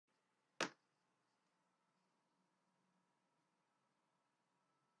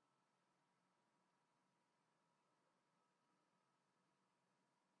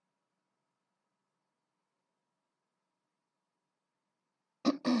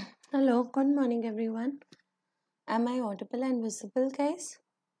Hello, good morning everyone. Am I audible and visible, guys?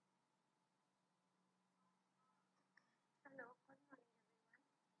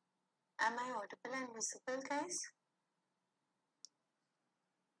 Am I audible and visible, guys?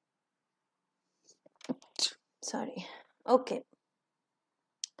 Sorry. Okay.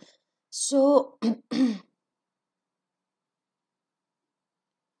 So,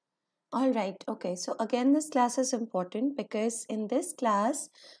 all right. Okay. So, again, this class is important because in this class,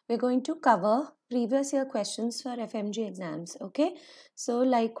 we're going to cover previous year questions for FMG exams. Okay. So,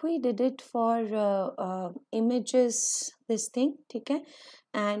 like we did it for images, this thing. Okay.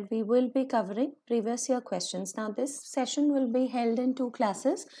 And we will be covering previous year questions. Now, this session will be held in two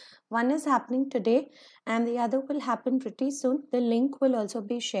classes. One is happening today and the other will happen pretty soon. The link will also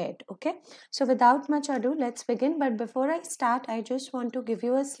be shared. Okay. So, without much ado, let's begin. But before I start, I just want to give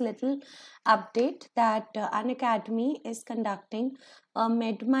you a little update that Unacademy is conducting a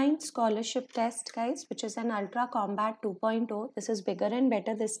MedMind scholarship test, guys, which is an Ultra Combat 2.0. This is bigger and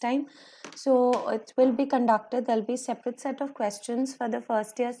better this time. So it will be conducted. There'll be separate set of questions for the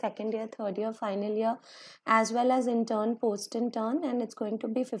first year, second year, third year, final year, as well as intern, post intern, and it's going to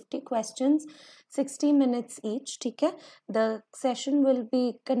be 50 questions, 60 minutes each. Okay. The session will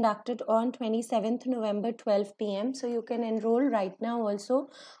be conducted on 27th November 12 p.m. So you can enroll right now also.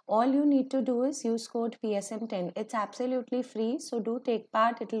 All you need to do is use code PSM10. It's absolutely free. So do take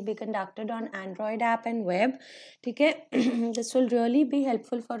part. It will be conducted on Android app and web. Okay. This will really be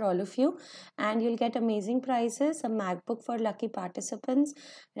helpful for all of you. And you'll get amazing prizes. A MacBook for lucky participants.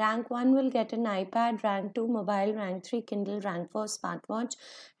 Rank 1 will get an iPad. Rank 2 mobile. Rank 3 Kindle. Rank 4 smartwatch.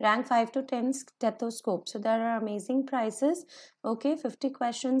 Rank 5 to 10 stethoscope. So there are amazing prizes. Okay, 50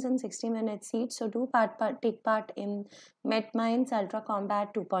 questions in 60 minutes each. So do take part in MedMinds Ultra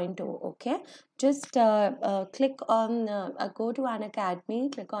Combat 2.0. Okay, just click on go to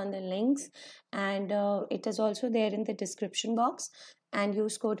Unacademy, click on the links, and it is also there in the description box. And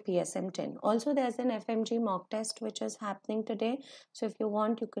use code PSM10. Also, there's an FMG mock test which is happening today. So, if you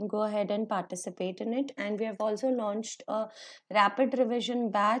want, you can go ahead and participate in it. And we have also launched a rapid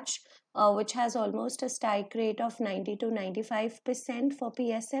revision batch which has almost a strike rate of 90 to 95% for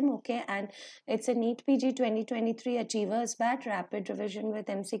PSM. Okay, and it's a NEET PG 2023 Achievers Batch Rapid Revision with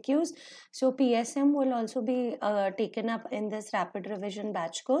MCQs. So PSM will also be taken up in this rapid revision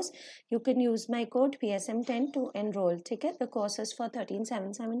batch course. You can use my code PSM10 to enroll. Take it. The course is for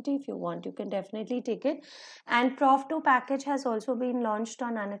 13,770. If you want, you can definitely take it. And Prof 2 package has also been launched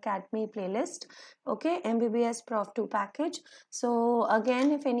on Unacademy playlist. Okay, MBBS Prof 2 package. So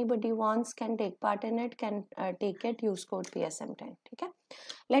again, if anybody wants, can take part in it, can take it, use code PSM10. Okay,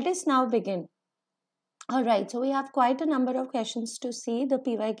 let us now begin. All right, so we have quite a number of questions to see. The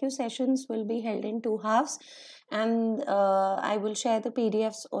PYQ sessions will be held in two halves, and I will share the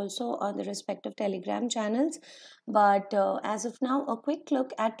PDFs also on the respective Telegram channels. But as of now, a quick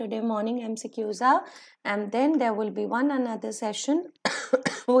look at today morning MCQs are, and then there will be one another session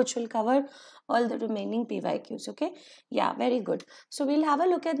which will cover all the remaining PYQs. Okay, yeah, very good. So we'll have a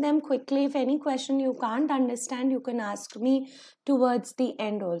look at them quickly. If any question you can't understand, you can ask me towards the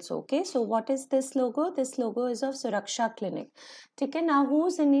end also. Okay, so what is this logo? This logo is of Suraksha Clinic. Okay, now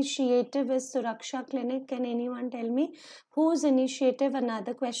whose initiative is Suraksha Clinic? Can anyone tell me whose initiative?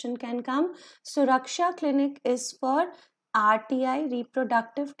 Another question can come. Suraksha Clinic is for RTI,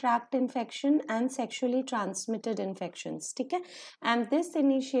 reproductive tract infection and sexually transmitted infections. Okay, and this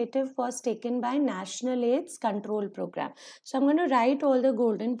initiative was taken by National AIDS Control Program. So I'm going to write all the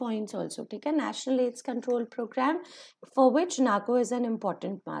golden points also. Okay, National AIDS Control Program, for which NACO is an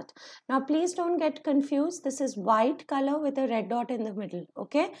important part. Now please don't get confused. This is white color with a red dot in the middle.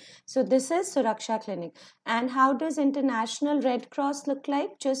 Okay, so this is Suraksha Clinic. And how does International Red Cross look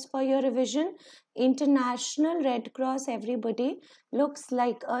like? Just for your revision, International Red Cross, everybody, looks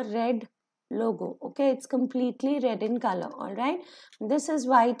like a red logo. Okay, it's completely red in color. All right, this is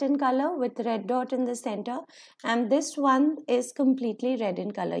white in color with red dot in the center, and this one is completely red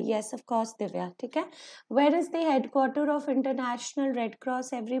in color. Yes, of course, Divya. Okay, where is the headquarter of International Red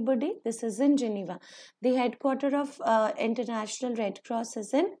Cross, everybody? This is in Geneva. The headquarter of International Red Cross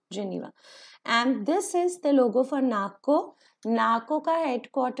is in Geneva. And this is the logo for NACO. NACO ka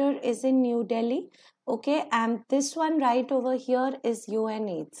headquarter is in New Delhi. Okay, and this one right over here is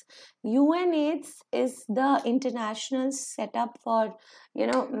UNAIDS. UNAIDS is the international setup for,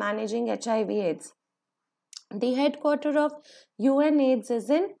 managing HIV/AIDS. The headquarter of UNAIDS is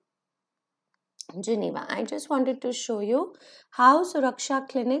in Geneva. I just wanted to show you how Suraksha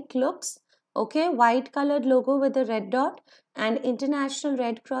Clinic looks Okay, white colored logo with a red dot, and International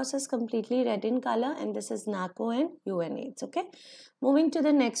Red Cross is completely red in color, and this is NACO and UNAIDS. Okay, moving to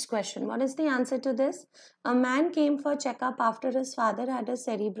the next question. What is the answer to this? A man came for checkup after his father had a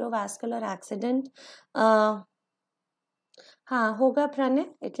cerebrovascular accident. हाँ होगा Pranay,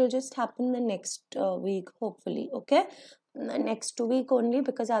 it will just happen the next week hopefully. Okay, next week only,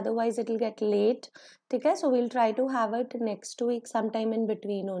 because otherwise it will get late. ठीक है, so we'll try to have it next week sometime in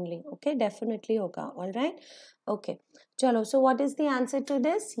between only. Okay, definitely होगा. All right. Okay, chalo, so what is the answer to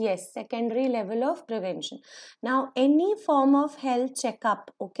this? Yes, secondary level of prevention. Now any form of health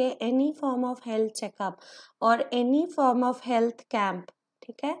checkup, okay, any form of health checkup or any form of health camp,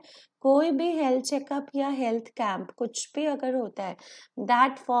 ठीक है, कोई भी health checkup या health camp कुछ भी अगर होता है,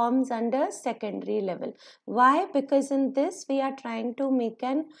 that forms under secondary level. Why? Because in this we are trying to make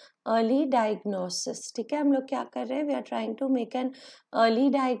an early diagnosis. ठीक है, हम लोग क्या कर रहे हैं? We are trying to make an early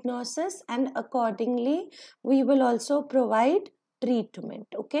diagnosis and accordingly we will also provide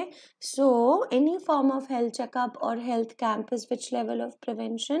treatment. Okay, so any form of health checkup or health camp is which level of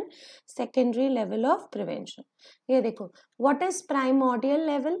prevention? Secondary level of prevention. ये देखो, what is primordial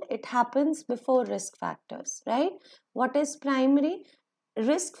level? It happens before risk factors, right? What is primary?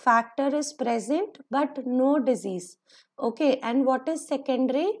 Risk factor is present but no disease. Okay, and what is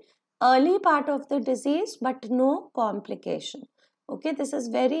secondary? Early part of the disease but no complication. Okay, this is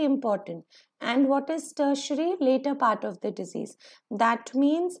very important. And what is tertiary? Later part of the disease. That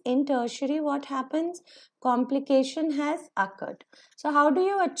means in tertiary what happens? Complication has occurred. So how do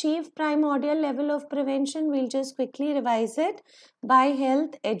you achieve primordial level of prevention? We'll just quickly revise it by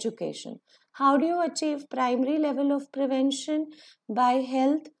health education. How do you achieve primary level of prevention? By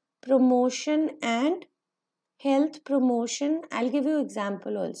health promotion and health promotion. I'll give you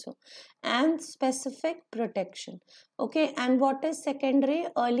example also. And specific protection. Okay, and what is secondary?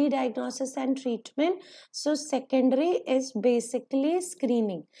 Early diagnosis and treatment. So secondary is basically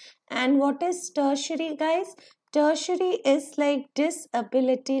screening. And what is tertiary, guys? Tertiary is like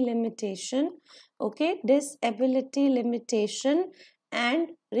disability limitation. Okay, disability limitation and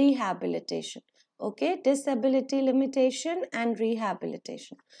rehabilitation. Okay, disability limitation and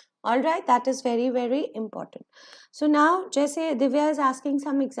rehabilitation. All right, that is very, very important. So now, Jesse, Divya is asking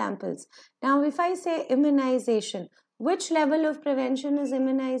some examples. Now, if I say immunization, which level of prevention is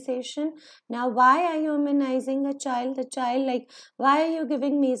immunization? Now, why are you immunizing a child? The child, like, why are you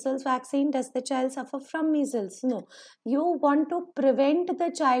giving measles vaccine? Does the child suffer from measles? No. You want to prevent the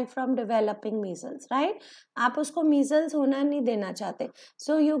child from developing measles, right? आप उसको measles होना नहीं देना चाहते.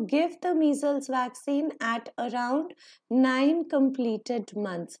 So, you give the measles vaccine at around 9 completed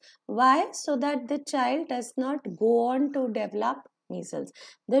months. Why? So that the child does not go on to develop measles.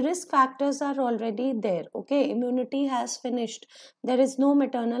 The risk factors are already there. Okay, immunity has finished. There is no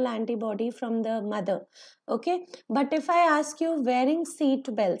maternal antibody from the mother. Okay, but if I ask you wearing seat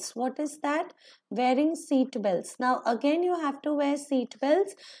belts, what is that? Wearing seat belts. Now again you have to wear seat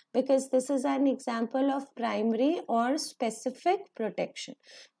belts because this is an example of primary or specific protection.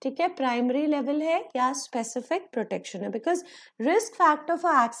 ठीक है, primary level है या specific protection है, because risk factor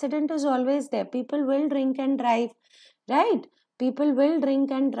for accident is always there. People will drink and drive, right? People will drink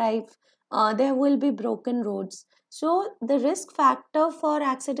and drive. There will be broken roads. So the risk factor for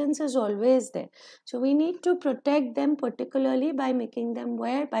accidents is always there. So we need to protect them particularly by making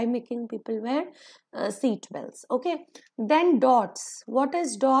people wear seat belts. Okay. Then DOTS. What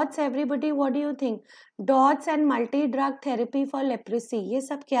is DOTS? Everybody, what do you think? DOTS and multi-drug therapy for leprosy. ये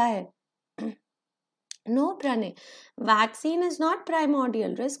सब क्या है? No, Pranay. Vaccine is not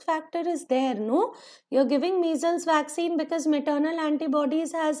primordial. Risk factor is there. No, you're giving measles vaccine because maternal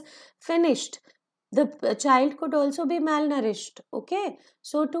antibodies has finished. The child could also be malnourished. Okay,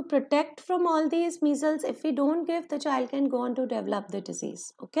 so to protect from all these measles, if we don't give, the child can go on to develop the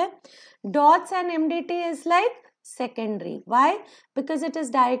disease. Okay, DOTS and MDT is like secondary. Why? Because it is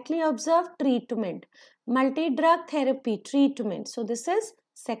directly observed treatment. Multi-drug therapy treatment. So this is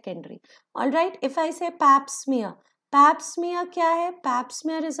secondary. All right, if I say pap smear, pap smear क्या है? Pap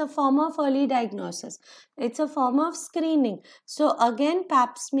smear is a form of early diagnosis. It's a form of screening. So again,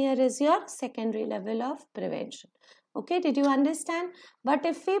 pap smear is your secondary level of prevention. Okay, did you understand? But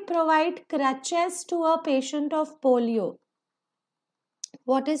if we provide crutches to a patient of polio,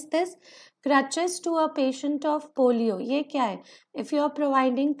 what is this? Crutches to a patient of polio. ये क्या है? If you are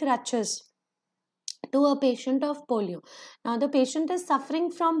providing crutches to a patient of polio. Now the patient is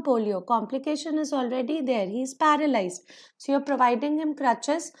suffering from polio. Complication is already there. He is paralyzed. So you are providing him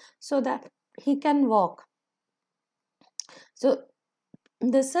crutches so that he can walk. So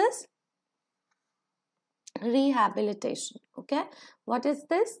this is rehabilitation. Okay, what is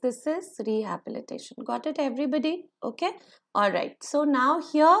this? This is rehabilitation. Got it, everybody? Okay, all right. So now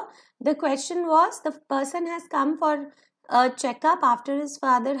here the question was, the person has come for a checkup after his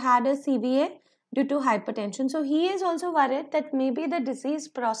father had a CVA due to hypertension. So he is also worried that maybe the disease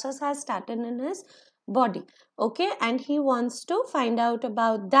process has started in his body. Okay, and he wants to find out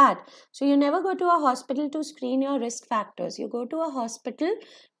about that. So you never go to a hospital to screen your risk factors. You go to a hospital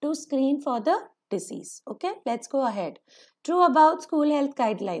to screen for the disease. Okay, let's go ahead. True about school health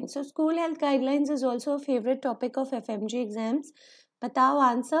guidelines. So school health guidelines is also a favorite topic of FMG exams. Batao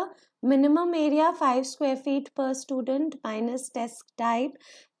answer. Minimum area 5 square feet per student minus desk type,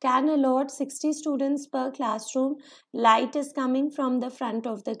 can allot 60 students per classroom. Light is coming from the front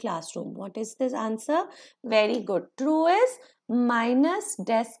of the classroom. What is this answer? Very good. True is minus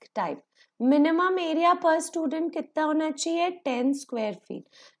desk type. Minimum area per student कितना होना चाहिए? 10 square feet.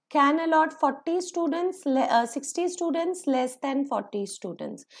 Can allot 40 students, 60 students, less than 40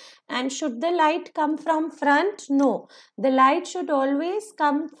 students. And should the light come from front? No. The light should always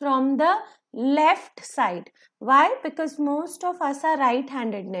come from the left side. Why? Because most of us are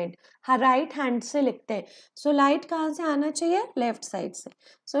right-handed need. हाँ right hand से लिखते हैं. So light कहाँ से आना चाहिए? Left side से.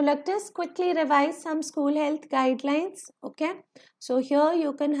 So let us quickly revise some school health guidelines. Okay. So here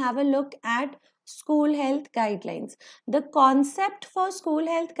you can have a look at school health guidelines. The concept for school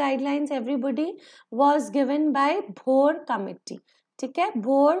health guidelines, everybody, was given by Bhor committee. ठीक है,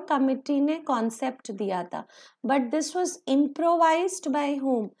 भोर committee ने concept दिया था, but this was improvised bye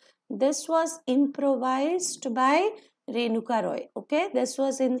whom? This was improvised by Renuka Roy. Okay, this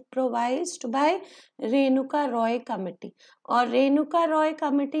was improvised by Renuka Roy committee. और Renuka Roy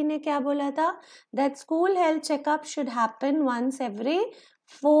committee ने क्या बोला था? That school health checkup should happen once every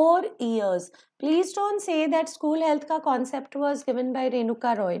 4 years. Please don't say that school health ka concept was given by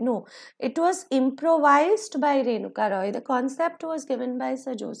Renuka Roy. No, it was improvised by Renuka Roy. The concept was given by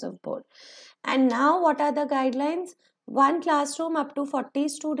Sir Joseph Bode. And now what are the guidelines? One classroom up to 40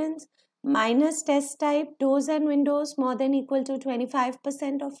 students, minus test type, doors and windows more than equal to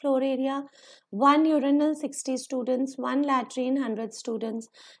 25% of floor area, one urinal 60 students, one latrine 100 students,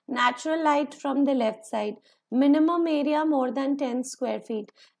 natural light from the left side, minimum area more than 10 square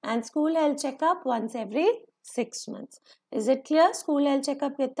feet, and school health checkup once every 6 months. Is it clear? School health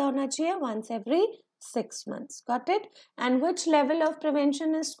checkup कितना होना चाहिए? Once every 6 months. Got it? And which level of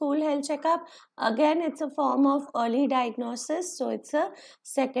prevention is school health checkup? Again, it's a form of early diagnosis, so it's a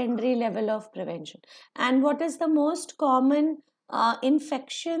secondary level of prevention. And what is the most common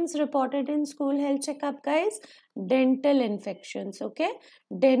infections reported in school health checkup, guys? Dental infections. Okay,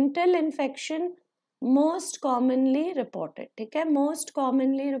 dental infection most commonly reported. ठीक है, most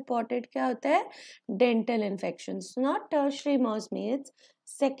commonly reported क्या होता है? Dental infections, not tertiary mosme, it's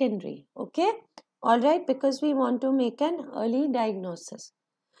secondary. Okay, all right, because we want to make an early diagnosis.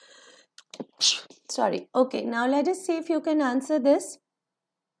 Sorry. Okay, now let us see if you can answer this.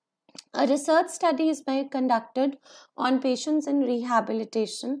 A research study is being conducted on patients in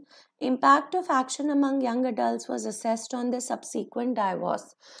rehabilitation. Impact of action among young adults was assessed on the subsequent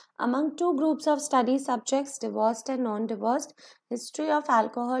divorce. Among two groups of study subjects, divorced and non-divorced, history of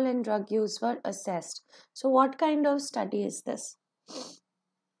alcohol and drug use were assessed. So what kind of study is this?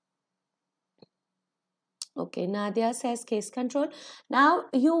 Okay, Nadia says case control. Now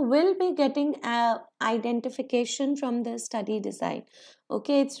you will be getting identification from the study design.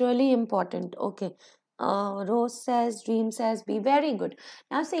 Okay, it's really important. Okay, Rose says, Dream says, be very good.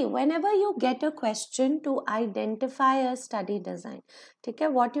 Now see, whenever you get a question to identify a study design, okay,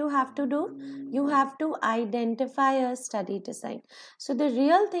 what you have to do? You have to identify a study design. So the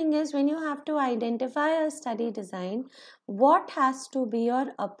real thing is, when you have to identify a study design, what has to be your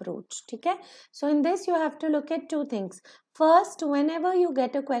approach? Okay, so in this you have to look at two things. First, whenever you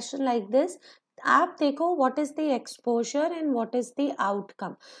get a question like this, आप देखो what is the exposure and what is the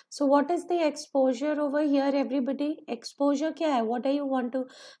outcome. So what is the exposure over here, everybody? Exposure क्या है? What do you want to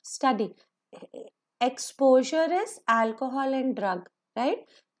study? Exposure is alcohol and drug, right?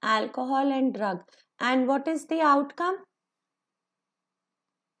 Alcohol and drug. And what is the outcome?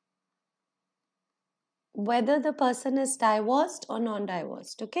 Whether the person is divorced or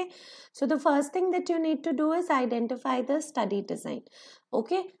non-divorced. Okay, so the first thing that you need to do is identify the study design.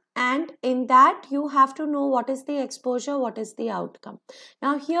 Okay, and in that you have to know what is the exposure, what is the outcome.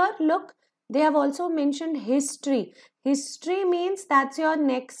 Now here look, they have also mentioned history. History means that's your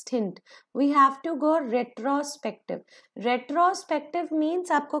next hint. We have to go retrospective. Retrospective means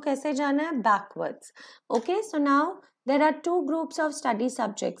आपको कैसे जाना है? Backwards. Okay, so now there are two groups of study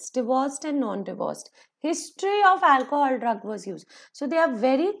subjects, divorced and non-divorced. history of alcohol drug was used. So they are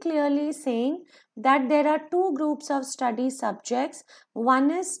very clearly saying that there are two groups of study subjects.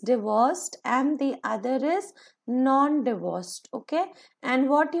 One is divorced and the other is non-divorced. Okay, and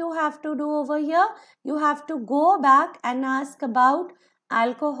what you have to do over here, you have to go back and ask about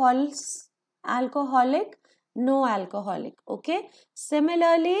alcoholic, no alcoholic. Okay,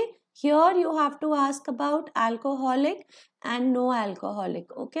 similarly here you have to ask about alcoholic and no alcoholic.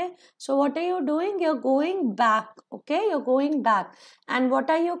 Okay, so what are you doing? You're going back. Okay, you're going back. And what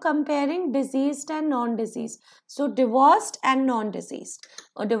are you comparing? Diseased and non-diseased. So divorced and non-diseased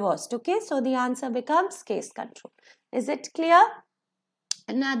or divorced. Okay, so the answer becomes case control. Is it clear?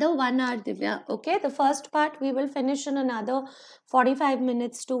 Another 1 hour, Divya. Okay, the first part we will finish in another 45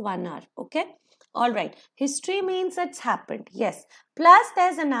 minutes to 1 hour. Okay, all right. History means it's happened. Yes. Plus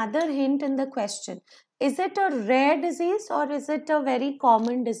there's another hint in the question. Is it a rare disease or is it a very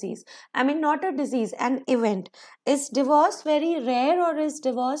common disease? I mean, not a disease, an event. Is divorce very rare or is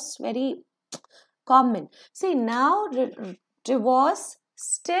divorce very common? See, now divorce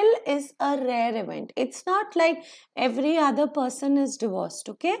still is a rare event. It's not like every other person is divorced.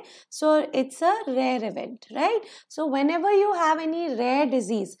 Okay, so it's a rare event, right? So whenever you have any rare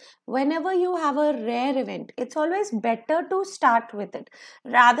disease, whenever you have a rare event, it's always better to start with it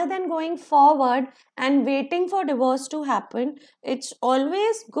rather than going forward and waiting for divorce to happen. It's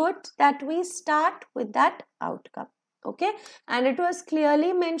always good that we start with that outcome. Okay, and it was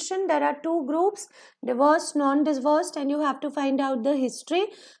clearly mentioned there are two groups, divorced, non-divorced, and you have to find out the history.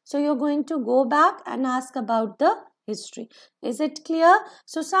 So you're going to go back and ask about the history. Is it clear?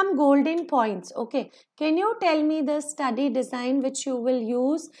 So some golden points. Okay, can you tell me the study design which you will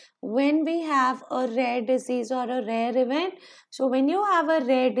use when we have a rare disease or a rare event? So when you have a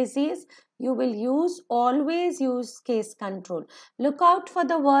rare disease, you will always use case control. Look out for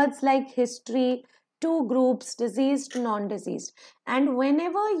the words like history, two groups, diseased, non-diseased. And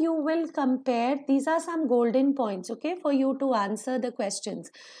whenever you will compare, these are some golden points, okay, for you to answer the questions.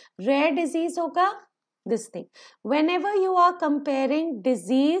 Rare disease hoga, this thing. Whenever you are comparing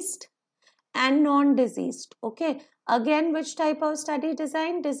diseased and non-diseased, okay, again, which type of study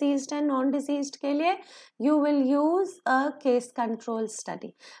design? Diseased and non-diseased ke liye, you will use a case control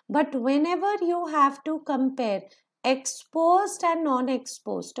study. But whenever you have to compare exposed and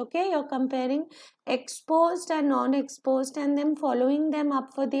non-exposed, okay, you're comparing exposed and non-exposed and then following them up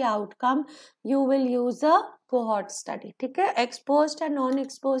for the outcome, you will use a cohort study. Okay, exposed and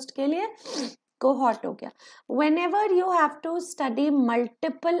non-exposed ke liye cohort ho gaya. Whenever you have to study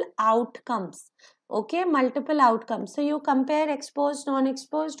multiple outcomes, okay, multiple outcomes, so you compare exposed,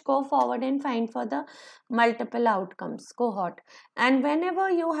 non-exposed, go forward and find for the multiple outcomes, cohort. And whenever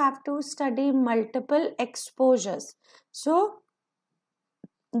you have to study multiple exposures, so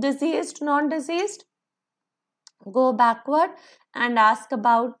diseased, non-diseased, go backward and ask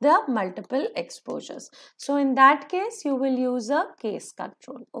about the multiple exposures. So in that case, you will use a case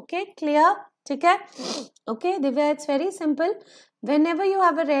control. Okay, clear? Okay, okay, Divya, it's very simple. Whenever you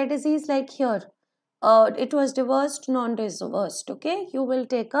have a rare disease like here, it was divorced, non-divorced, okay, you will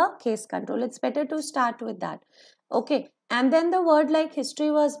take a case control. It's better to start with that. Okay, and then the word like history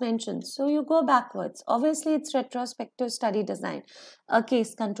was mentioned, so you go backwards. Obviously, it's retrospective study design, a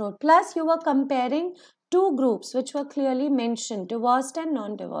case control. Plus, you were comparing two groups which were clearly mentioned, divorced and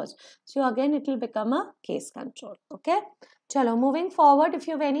non-divorced. So again, it will become a case control. Okay. Chalo, moving forward, if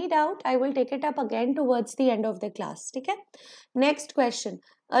you have any doubt, I will take it up again towards the end of the class. Okay. Next question.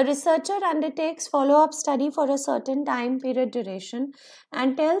 A researcher undertakes follow-up study for a certain time period duration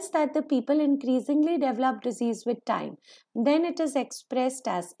and tells that the people increasingly develop disease with time. Then it is expressed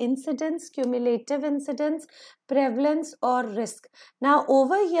as incidence, cumulative incidence, prevalence or risk. Now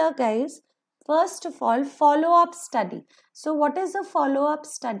over here, guys, first of all, follow-up study. So what is a follow-up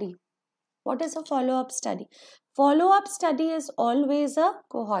study? What is a follow-up study? Follow-up study is always a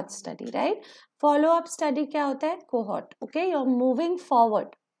cohort study, right? Follow-up study क्या होता है? Cohort. Okay, you're moving forward.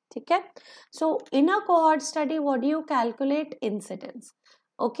 ठीक है? So in a cohort study, what do you calculate? Incidence.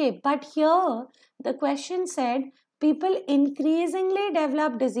 Okay, but here the question said people increasingly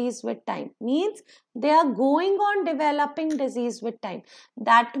develop disease with time. Means they are going on developing disease with time.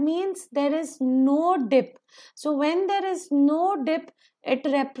 That means there is no dip. So when there is no dip, it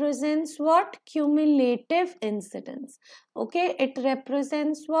represents what? Cumulative incidence. Okay, it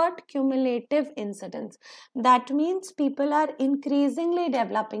represents what? Cumulative incidence. That means people are increasingly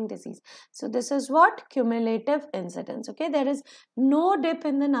developing disease. So this is what? Cumulative incidence. Okay, there is no dip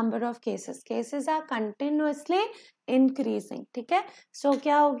in the number of cases. Cases are continuously increasing. ठीक है? So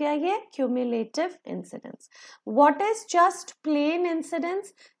क्या हो गया ये? Cumulative incidence. What is just plain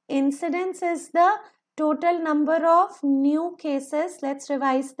incidence? Incidence is the total number of new cases, let's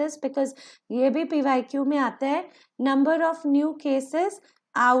revise this because ये भी PYQ में आता है, number of new cases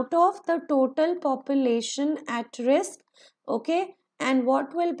out of the total population at risk, okay, and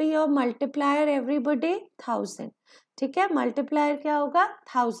what will be your multiplier everybody? 1000. ठीक है, multiplier क्या होगा?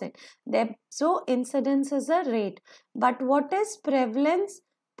 1000. So incidence is a rate, but what is prevalence?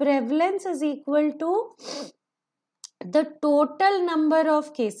 Prevalence is equal to the total number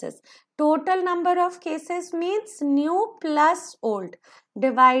of cases. Total number of cases means new plus old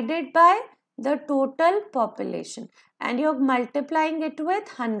divided by the total population, and you're multiplying it with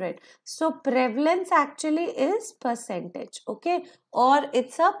 100. So prevalence actually is percentage, okay, or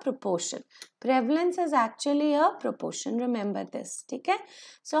it's a proportion. Prevalence is actually a proportion, remember this, okay?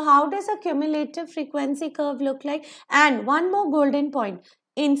 So how does a cumulative frequency curve look like? And one more golden point,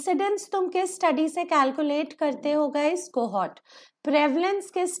 incidence तुम किस study से calculate करते हो guys? Cohort. Prevalence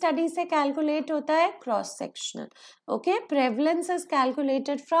किस study से calculate होता है? Cross sectional. Okay, prevalence is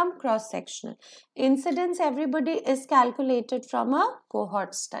calculated from cross sectional. Incidence everybody is calculated from a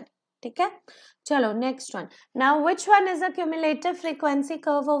cohort study. ठीक है, चलो next one. Now which one is a cumulative frequency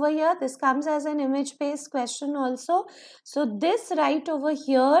curve over here? This comes as an image based question also. So this right over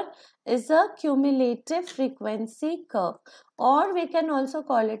here is a cumulative frequency curve, or we can also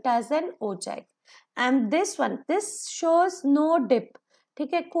call it as an OJAG. And this one, this shows no dip.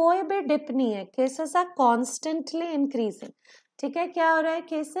 ठीक है, कोई भी dip नहीं है. Cases are constantly increasing. ठीक है, क्या हो रहा है?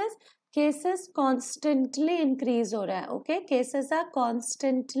 केसेस कॉन्स्टेंटली इंक्रीज हो रहा है. Okay, cases are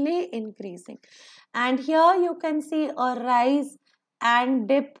constantly increasing, and here you can see a rise and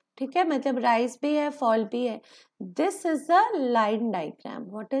dip. ठीक है, मतलब राइज भी है, फॉल भी है. This is a line diagram.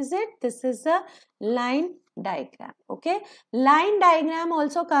 What is it? This is a line diagram. Okay, line diagram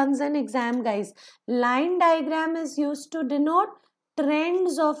also comes in exam, guys. Line diagram is used to denote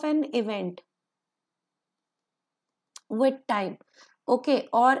trends of an event with time, okay,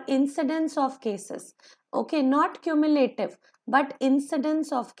 or incidence of cases. Okay, not cumulative but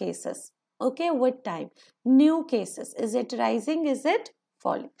incidence of cases, okay, with time. New cases, is it rising, is it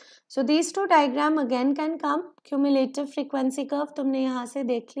falling? So these two diagram again can come. Cumulative frequency curve तुमने यहाँ से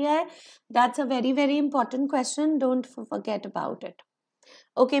देख लिया है. That's a very very important question, don't forget about it.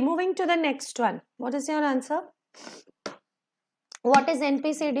 Okay, moving to the next one. What is your answer? What is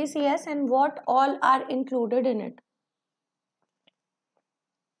NPCDCS and what all are included in it?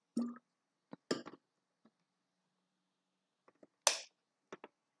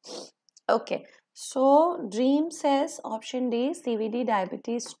 Okay, so Dream says option D, CVD,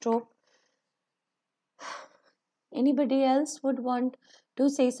 diabetes, stroke. Anybody else would want to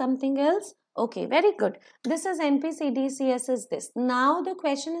say something else? Okay, very good. This is NPCDCS is this. Now the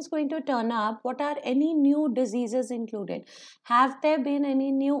question is going to turn up, what are any new diseases included? Have there been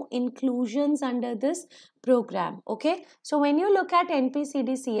any new inclusions under this program? Okay, so when you look at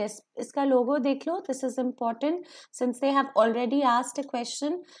NPCDCS, iska logo dekh lo, this is important since they have already asked a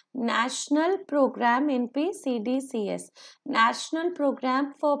question. National Program NPCDCS, National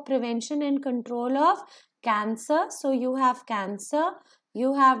Program for Prevention and Control of Cancer. So you have cancer,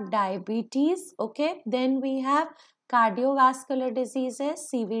 you have diabetes, okay, then we have cardiovascular diseases,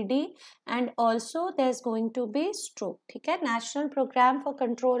 CVD, and also there's going to be stroke. ठीक है, National Program for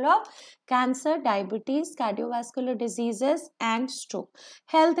Control of Cancer, Diabetes, Cardiovascular Diseases and Stroke.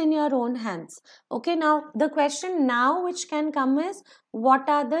 Health in your own hands. Okay, now the question now which can come is, what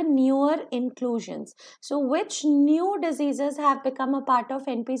are the newer inclusions? So which new diseases have become a part of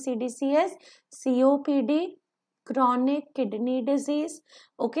NPCDCS? COPD, chronic kidney disease.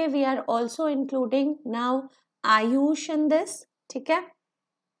 Okay, we are also including now Ayush in this. ठीक है,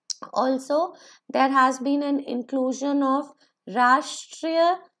 also there has been an inclusion of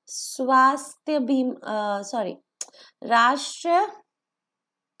राष्ट्रीय स्वास्थ्य बीमा राष्ट्रीय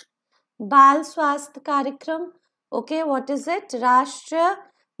बाल स्वास्थ्य कार्यक्रम. Okay, what is it? राष्ट्रीय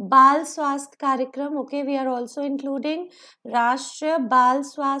बाल स्वास्थ्य कार्यक्रम. Okay, we are also including राष्ट्रीय बाल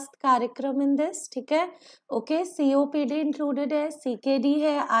स्वास्थ्य कार्यक्रम in this. ठीक है, okay, COPD included है, CKD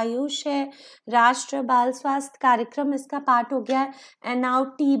है, आयुष है, राष्ट्रीय बाल स्वास्थ्य कार्यक्रम इसका पार्ट हो गया है. And now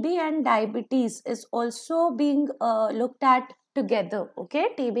TB and diabetes is also being looked at together. Okay,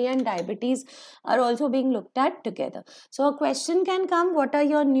 TB and diabetes are also being looked at together. So a question can come, what are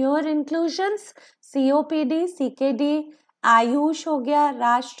your newer inclusions? COPD, CKD, Ayush हो गया,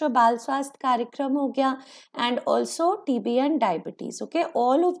 राष्ट्रीय बाल स्वास्थ्य कार्यक्रम हो गया, and also TB and diabetes. Okay,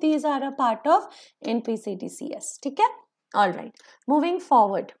 all of these are a part of NPCDCS. ठीक है, all right, moving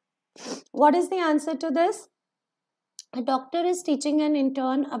forward, what is the answer to this? A doctor is teaching an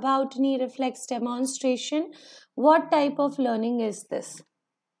intern about knee reflex demonstration. What type of learning is this?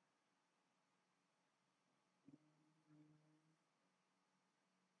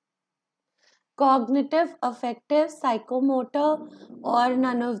 Cognitive, affective, psychomotor, or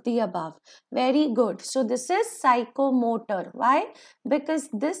none of the above? Very good. So this is psychomotor. Why? Because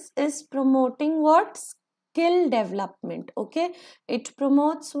this is promoting what? Skill development. Okay, it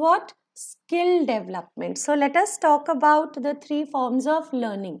promotes what? Skill development. So let us talk about the three forms of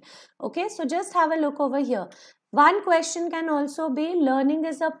learning. Okay, so just have a look over here. One question can also be, learning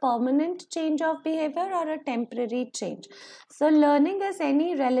is a permanent change of behavior or a temporary change? So learning is any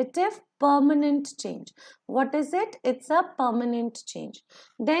relative permanent change. What is it? It's a permanent change.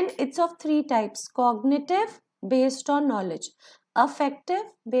 Then it's of three types: cognitive, based on knowledge; affective,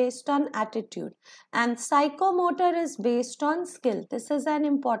 based on attitude; and psychomotor is based on skill. This is an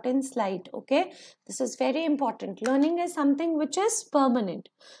important slide. Okay, this is very important. Learning is something which is permanent.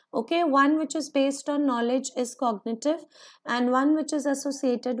 Okay, one which is based on knowledge is cognitive, and one which is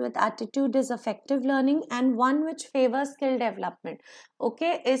associated with attitude is affective learning, and one which favors skill development,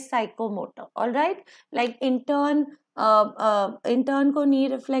 okay, is psychomotor. All right, like intern को नी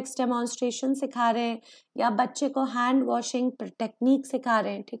reflex demonstration सिखा रहे हैं या बच्चे को hand washing technique सिखा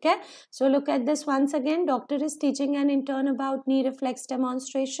रहे हैं. ठीक है, so look at this once again. Doctor is teaching an intern about knee reflex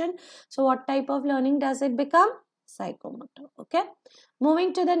demonstration. So what type of learning does it become? Psychomotor. Okay, moving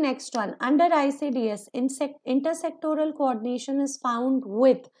to the next one. Under ICDS, intersectoral coordination is found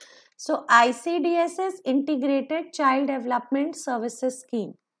with. So ICDS is Integrated Child Development Services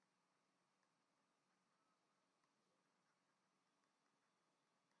Scheme.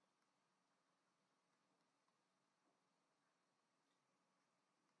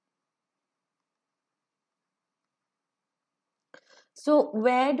 So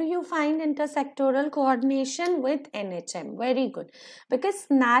where do you find intersectoral coordination? With NHM. Very good. Because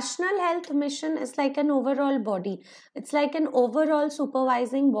National Health Mission is like an overall body. It's like an overall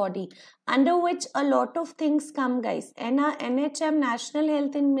supervising body under which a lot of things come, guys. NHM, National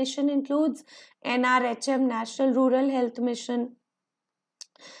Health Mission, includes NRHM, National Rural Health Mission,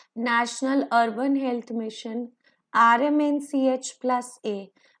 National Urban Health Mission, RMNCH plus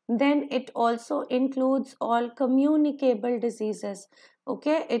A. Then it also includes all communicable diseases.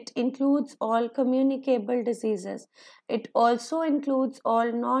 Okay, it includes all communicable diseases. It also includes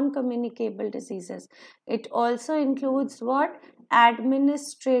all non-communicable diseases. It also includes what?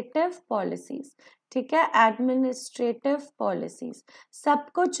 Administrative policies. ठीक है, administrative policies सब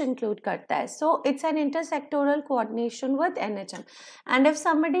कुछ include करता है. So it's an intersectoral coordination with NHM. And if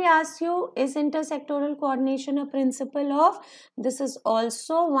somebody asks you, is intersectoral coordination a principle of? This is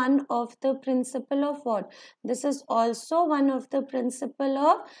also one of the principle of what? This is also one of the principle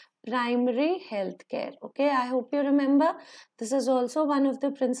of primary health care. Okay, I hope you remember, this is also one of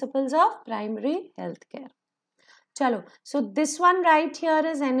the principles of primary health care. Chalo, so this one right here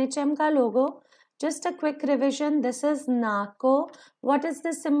is NHM ka logo. Just a quick revision. This is NACO. What is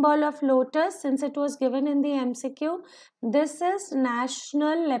the symbol of lotus, since it was given in the MCQ? This is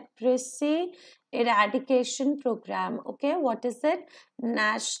National Leprosy Eradication Program. Okay, what is it?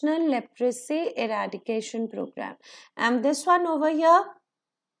 National Leprosy Eradication Program. And this one over here,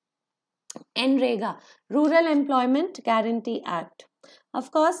 NREGA, Rural Employment Guarantee Act. Of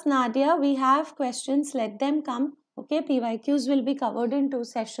course, Nadia, we have questions. Let them come. Okay, PYQs will be covered in 2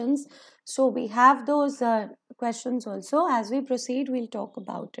 sessions. So we have those questions also. As we proceed, we'll talk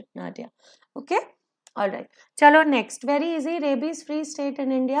about it, Nadia. Okay, all right. Chalo, next. Very easy. Rabies free state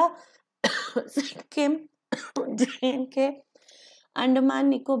in India. Sikkim, JNK,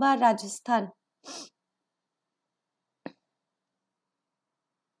 Andaman, Nicobar, Rajasthan.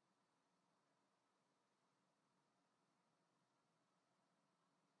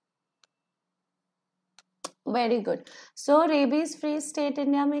 Very good. So rabies free state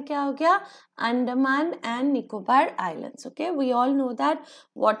India में क्या हो गया? Andaman and Nicobar islands. Okay, we all know that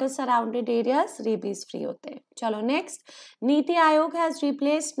water surrounded areas rabies free होते हैं. चलो next. NITI Aayog has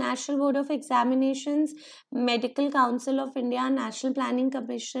replaced national board of examinations, medical council of India, national planning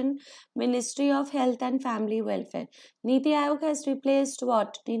commission, ministry of health and family welfare. NITI Aayog has replaced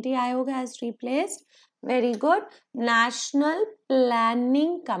what? NITI Aayog has replaced, very good, National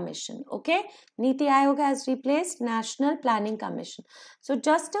Planning Commission. Okay, Niti Aayog has replaced National Planning Commission. So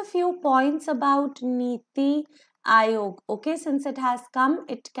just a few points about Niti Aayog. Okay, since it has come,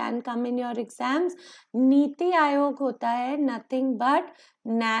 it can come in your exams. Niti Aayog hota hai nothing but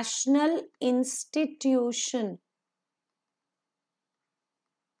national institution.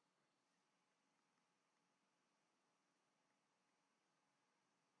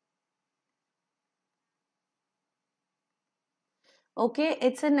 Okay,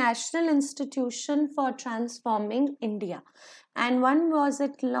 it's a national institution for transforming India. And when was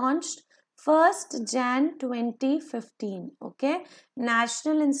it launched? 1st Jan 2015. Okay,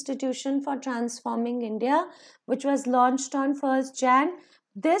 National Institution for Transforming India, which was launched on 1st Jan.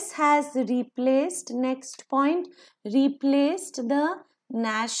 This has replaced, next point, replaced the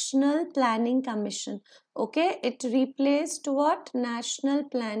National Planning Commission. Okay, it replaced what? National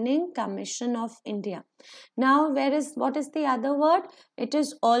Planning Commission of India. Now, what is the other word? It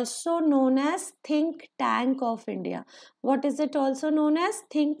is also known as Think Tank of India. What is it also known as?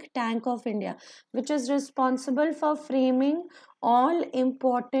 Think Tank of India, which is responsible for framing all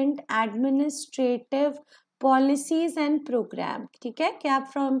important administrative policies and programme. ठीक है, क्या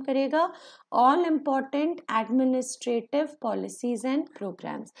form करेगा? All important administrative policies and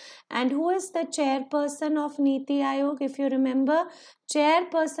programmes. And who is the chairperson of NITI Aayog? If you remember,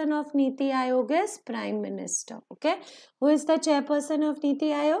 chairperson of Niti Ayog is Prime Minister. Okay, who is the chairperson of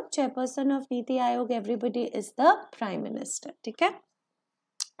Niti Ayog? Chairperson of Niti Ayog, everybody, is the Prime Minister. Okay,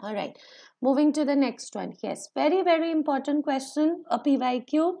 all right, moving to the next one. Yes, very important question, a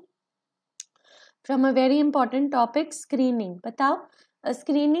PYQ from a very important topic, screening. Batao, a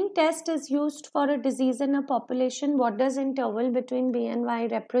screening test is used for a disease in a population. What does interval between B and Y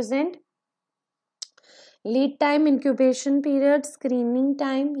represent? Lead time, incubation period, screening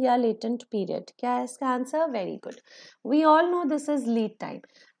time या latent period? क्या है इसका answer? Very good, we all know this is lead time.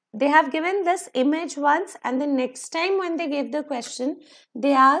 They have given this image once, and the next time when they gave the question,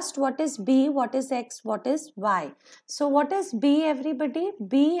 they asked what is B, what is X, what is Y. So what is B, everybody?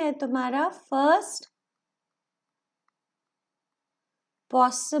 B है तुम्हारा first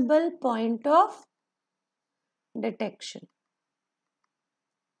possible point of detection.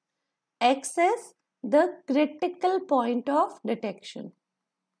 X is the critical point of detection.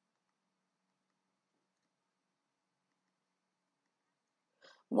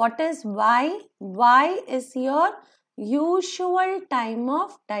 What is Y? Y is your usual time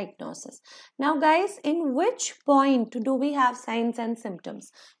of diagnosis. Now guys, in which point do we have signs and symptoms?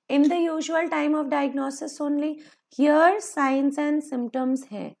 In the usual time of diagnosis only. Here signs and symptoms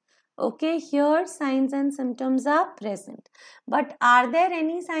hai. Okay, here signs and symptoms are present. But are there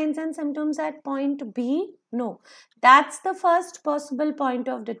any signs and symptoms at point B? No. That's the first possible point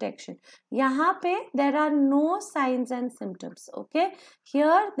of detection. यहाँ पे there are no signs and symptoms. Okay,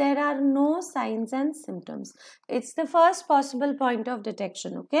 here there are no signs and symptoms. It's the first possible point of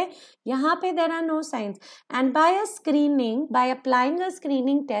detection. Okay, यहाँ पे there are no signs. And by a screening, by applying a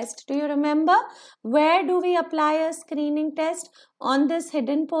screening test, do you remember where do we apply a screening test? On this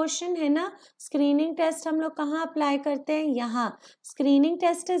hidden portion है ना. Screening test हम लोग कहाँ apply करते हैं? यहाँ. Screening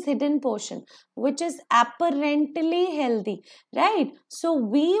test is hidden portion, which is apparently healthy, right? So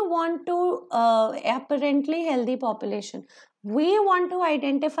we want to apparently healthy population. We want to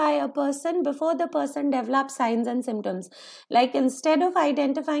identify a person before the person develops signs and symptoms. Like instead of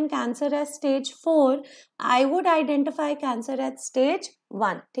identifying cancer as stage 4, I would identify cancer at stage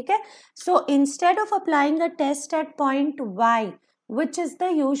 1. Okay? So instead of applying a test at point Y, which is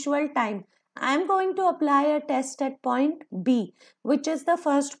the usual time, I am going to apply a test at point B, which is the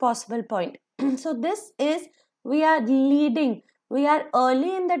first possible point. So this is, we are leading. We are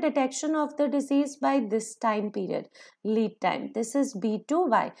early in the detection of the disease by this time period, lead time. This is B to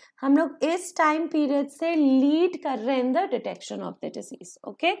Y. हम लोग इस time period से lead कर रहे हैं in the detection of the disease.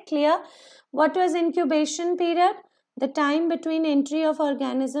 Okay, clear? What was incubation period? The time between entry of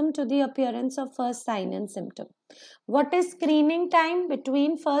organism to the appearance of first sign and symptom. What is screening time?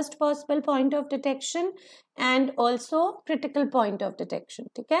 Between first possible point of detection and also critical point of detection.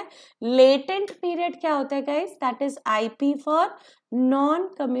 ठीक है? Latent period क्या होता है guys? That is IP for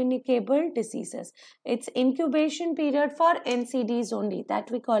non-communicable diseases. It's incubation period for NCDs only. That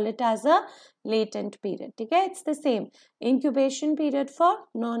we call it as a latent period. ठीक है? It's the same. Incubation period for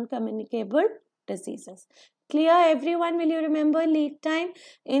non-communicable diseases. Clear everyone? Will you remember lead time?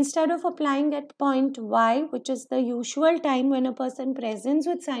 Instead of applying at point Y, which is the usual time when a person presents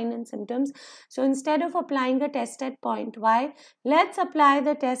with signs and symptoms, so instead of applying a test at point Y, let's apply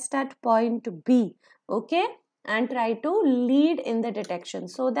the test at point B. Okay, and try to lead in the detection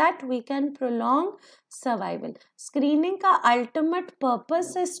so that we can prolong survival. Screening ka ultimate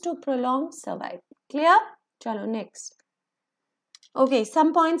purpose is to prolong survival. Clear? Chalo next. Okay,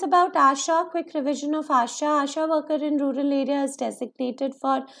 some points about ASHA. Quick revision of ASHA. ASHA worker in rural area is designated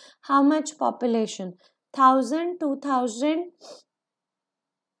for how much population? 1,000, 2,000,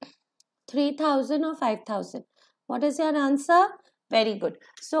 3,000 or 5,000? What is your answer? Very good.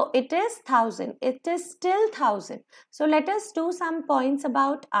 So it is 1,000. It is still 1,000. So let us do some points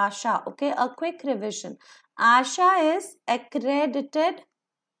about ASHA. Okay, a quick revision. ASHA is accredited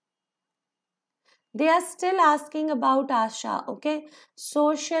They are still asking about Asha, okay?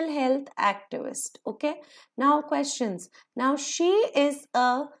 Social health activist, okay? Now questions. Now she is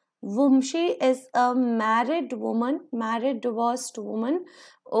a woman, she is a married woman, married divorced woman,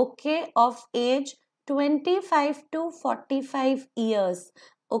 okay, of age 25 to 45 years,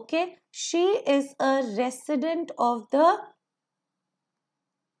 okay? She is a resident of the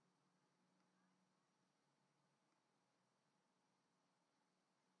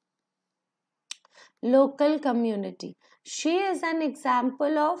local community. She is an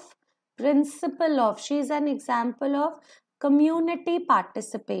example of she is an example of community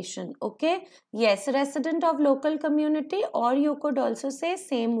participation, okay? Yes, resident of local community, or you could also say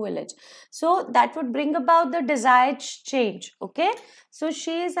same village. So that would bring about the desired change, okay? So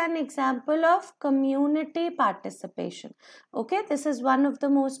she is an example of community participation, okay? This is one of the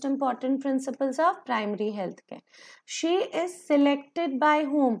most important principles of primary health care. She is selected by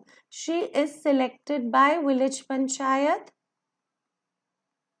whom? She is selected by village panchayat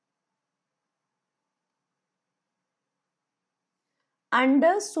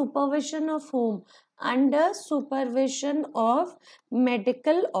under supervision of whom? Under supervision of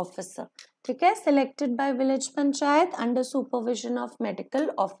medical officer. ठीक है, selected by village panchayat under supervision of medical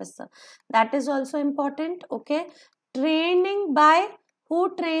officer. That is also important, okay? Training by,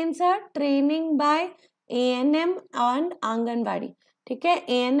 who trains her? Training by ANM and Anganwadi. ठीक है,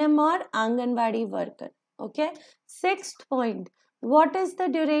 ANM और Anganwadi worker, okay? Sixth point, what is the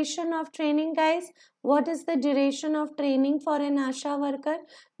duration of training, guys? What is the duration of training for an ASHA worker?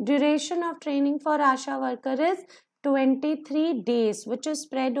 Duration of training for ASHA worker is 23 days, which is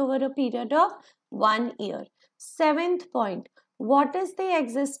spread over a period of 1 year. Seventh point, what is the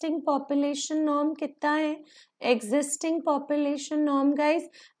existing population norm? कितना है? Existing population norm, guys.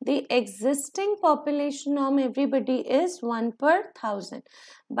 The existing population norm, everybody, is 1 per 1000.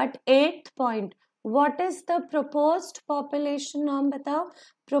 But eighth point, what is the proposed population norm? बताओ.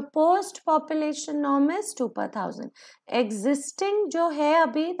 Proposed population norm is 2 per 1000. Existing जो है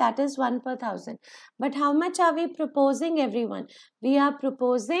अभी, that is 1 per 1000. But how much are we proposing, everyone? We are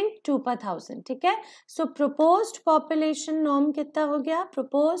proposing 2 per 1000. ठीक है? So proposed population norm कितना हो गया?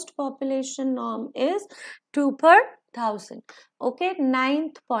 Proposed population norm is 2 per 1000. Okay,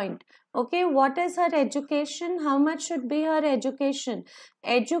 ninth point. Okay, what is her education? How much should be her education?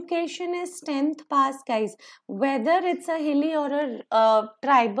 Education is 10th pass, guys. Whether it's a hilly or a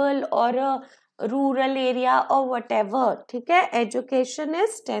tribal or a rural area or whatever, ठीक है? Education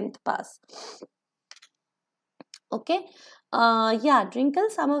is 10th pass. Okay. Yeah, Drinkle,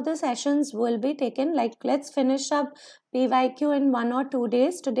 some of the sessions will be taken. Like, let's finish up PYQ in 1 or 2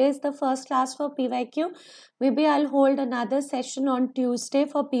 days. Today is the first class for PYQ. Maybe I'll hold another session on Tuesday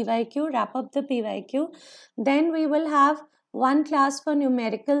for PYQ, wrap up the PYQ. Then we will have one class for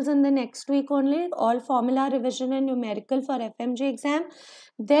numericals in the next week only, all formula revision and numerical for FMG exam.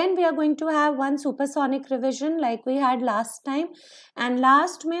 Then we are going to have one supersonic revision like we had last time, and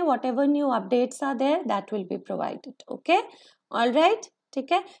last May whatever new updates are there, that will be provided. Okay, all right.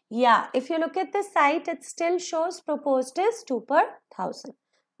 Okay, yeah, if you look at the site, it still shows proposed is 2 per 1000.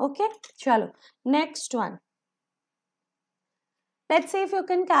 Okay, chalo, next one. Let's see if you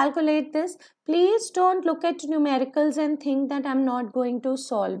can calculate this. Please don't look at numericals and think that I'm not going to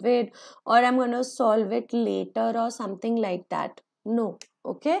solve it or I'm going to solve it later or something like that. No,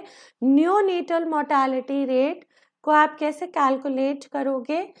 okay. Neonatal mortality rate को आप कैसे calculate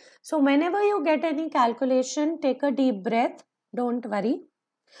करोगे? So whenever you get any calculation, take a deep breath. Don't worry.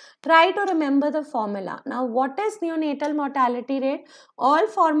 Try to remember the formula. Now, what is neonatal mortality rate? All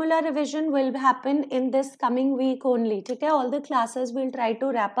formula revision will happen in this coming week only. Okay? All the classes will try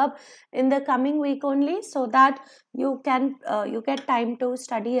to wrap up in the coming week only so that you can you get time to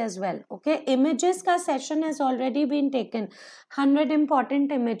study as well. Okay? Images ka session has already been taken. 100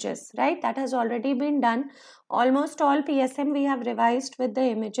 important images, right? That has already been done. Almost all PSM we have revised with the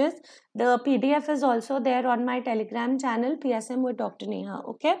images. The PDF is also there on my Telegram channel, PSM with Dr. Neha.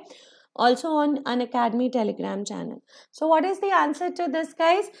 Okay, also on Unacademy Telegram channel. So what is the answer to this,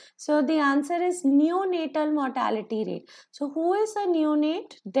 guys? So the answer is neonatal mortality rate. So who is a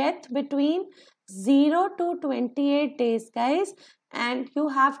neonate? Death between 0 to 28 days, guys. And you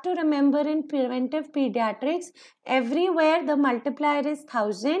have to remember in preventive pediatrics, everywhere the multiplier is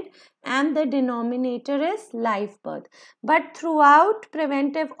 1000 and the denominator is live birth. But throughout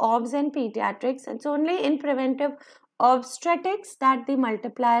preventive obs and pediatrics, it's only in preventive obstetrics that the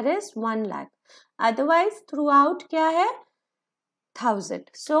multiplier is 1 lakh. Otherwise, throughout kya hai?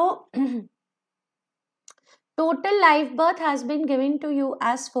 1000. So, total live birth has been given to you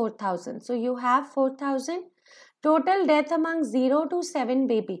as 4000. So, you have 4000. Total death among 0 to 7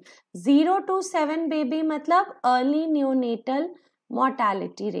 baby. 0 to 7 baby मतलब early neonatal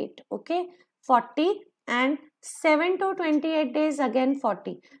mortality rate. Okay, 40, and 7 to 28 days again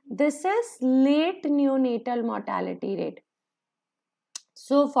 40. This is late neonatal mortality rate.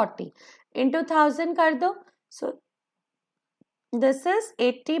 So 40 into 1000 कर दो. So this is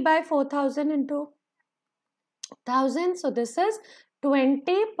 80 by 4000 into 1000. So this is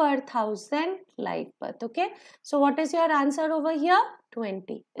 20 per 1000 live birth. Okay, so what is your answer over here?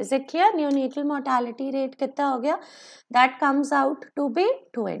 20. Is it clear? Neonatal mortality rate कितना हो गया? That comes out to be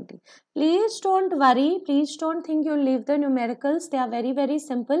 20. Please don't worry. Please don't think you'll leave the numericals. They are very, very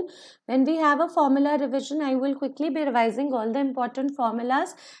simple. When we have a formula revision, I will quickly be revising all the important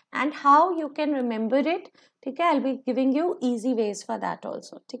formulas and how you can remember it. Okay, I'll be giving you easy ways for that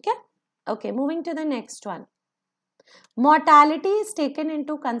also. Okay, okay, moving to the next one. Mortality is taken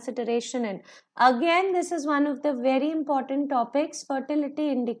into consideration, and again this is one of the very important topics, fertility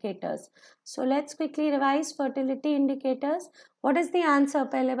indicators. So let's quickly revise fertility indicators. What is the answer?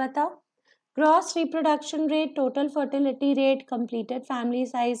 Pehle batao. Gross reproduction rate, total fertility rate, completed family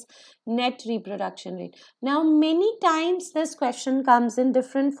size, net reproduction rate. Now many times this question comes in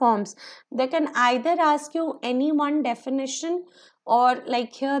different forms. They can either ask you any one definition, or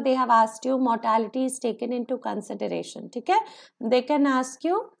like here they have asked you mortality is taken into consideration. Okay, they can ask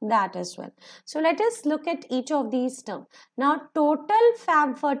you that as well. So let us look at each of these terms. Now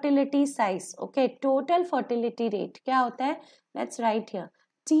total fertility size. Okay, total fertility rate क्या होता है? Let's write here.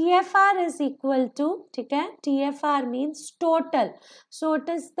 TFR is equal to, ठीक है, TFR means total. So it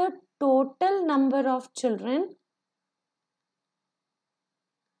is the total number of children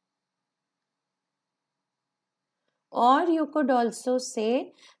or you could also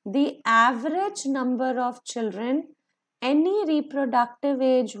say the average number of children any reproductive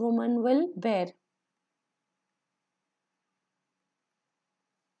age woman will bear.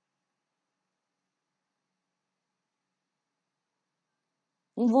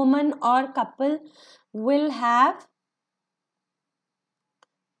 Woman or couple will have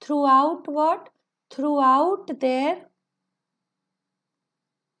throughout what? Throughout their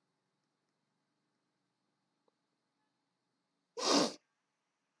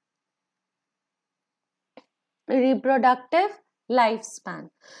reproductive lifespan.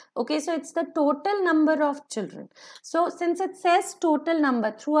 Okay, so it's the total number of children. So since it says total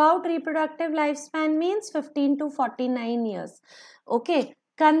number, throughout reproductive lifespan means 15 to 49 years. Okay,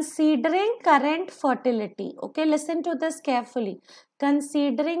 considering current fertility. Okay, listen to this carefully.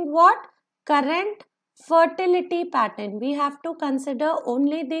 Considering what? Current fertility pattern. We have to consider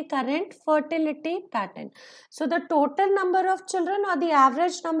only the current fertility pattern. So the total number of children or the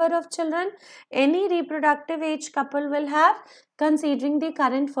average number of children any reproductive age couple will have considering the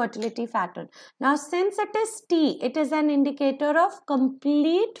current fertility pattern. Now since it is T, it is an indicator of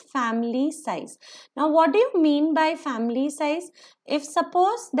complete family size. Now what do you mean by family size? If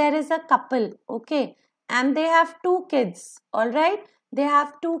suppose there is a couple, okay, and they have two kids, all right, they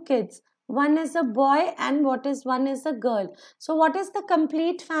have two kids. One is a boy and one is a girl. So what is the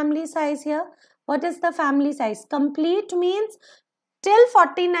complete family size here? What is the family size? Complete means till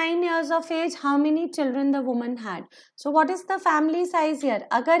 49 years of age, how many children the woman had. So what is the family size here?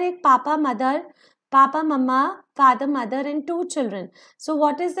 Agar ek papa, mama, father, mother and two children. So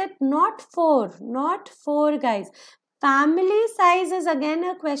what is it? Not four guys. Family size is again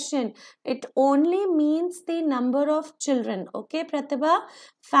a question. It only means the number of children. Okay, Pratibha?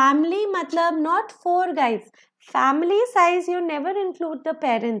 Family matlab not four guys. Family size, you never include the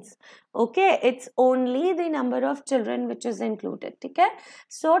parents. Okay, it's only the number of children which is included. Okay,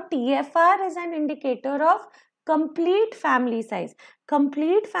 so TFR is an indicator of complete family size.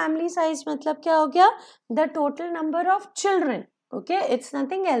 Complete family size matlab kya ho gaya? The total number of children. Okay, it's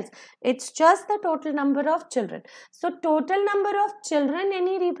nothing else. It's just the total number of children. So total number of children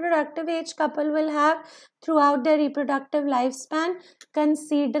any reproductive age couple will have throughout their reproductive lifespan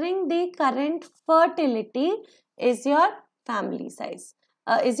considering the current fertility is your family size,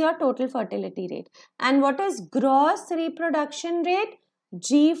 is your total fertility rate. And what is gross reproduction rate?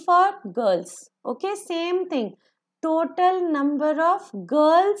 G for girls. Okay, same thing. Total number of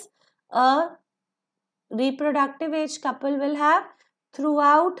girls reproductive age couple will have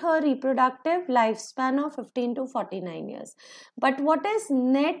throughout her reproductive lifespan of 15 to 49 years. But what is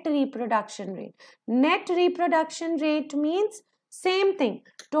net reproduction rate? Net reproduction rate means same thing,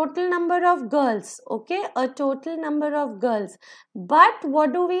 total number of girls. Okay, a total number of girls. But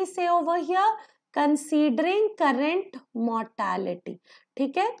what do we say over here? Considering current mortality.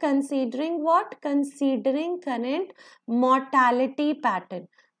 ठीक है, considering what? Considering current mortality pattern.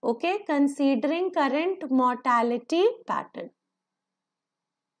 Okay, considering current mortality pattern.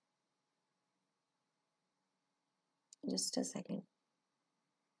 Just a second.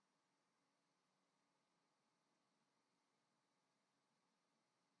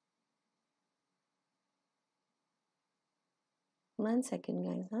 One second,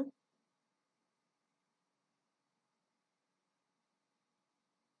 guys. Huh?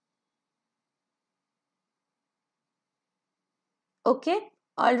 Okay,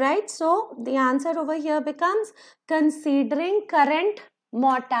 all right. So the answer over here becomes considering current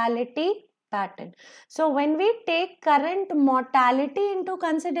mortality pattern. So when we take current mortality into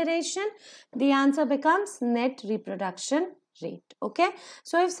consideration, the answer becomes net reproduction rate. Okay,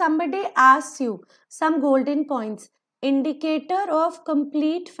 so if somebody asks you some golden points, indicator of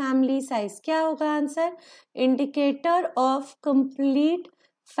complete family size, क्या होगा answer? Indicator of complete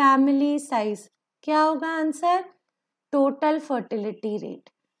family size, क्या होगा answer? Total fertility rate.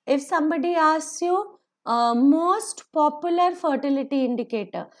 If somebody asks you most popular fertility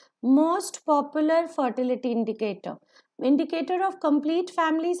indicator, indicator of complete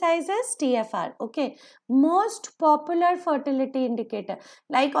family size is TFR. Okay, most popular fertility indicator,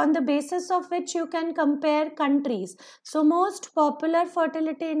 like on the basis of which you can compare countries. So most popular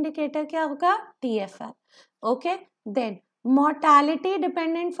fertility indicator क्या होगा? TFR. Okay, then mortality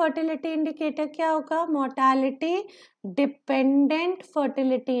dependent fertility indicator क्या होगा? Mortality dependent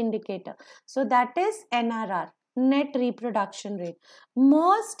fertility indicator. So that is NRR, net reproduction rate.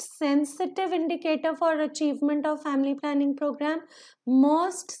 Most sensitive indicator for achievement of family planning program,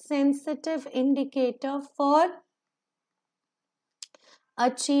 most sensitive indicator for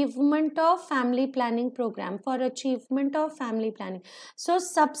achievement of family planning program, for achievement of family planning. So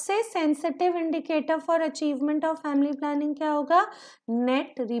सबसे sensitive indicator for achievement of family planning क्या होगा?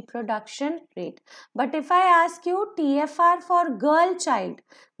 Net reproduction rate. But if I ask you TFR for girl child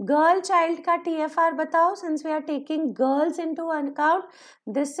का TFR बताओ, since we are taking girls into account,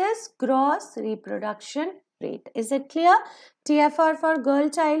 this is gross reproduction rate. Is it clear? TFR for girl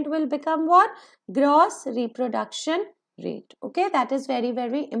child will become what? Gross reproduction rate. Okay, that is very,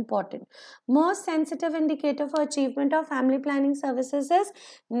 very important. Most sensitive indicator for achievement of family planning services is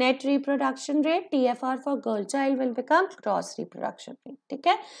net reproduction rate. TFR for girl child will become gross reproduction rate.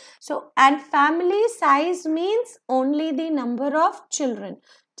 Okay, so and family size means only the number of children.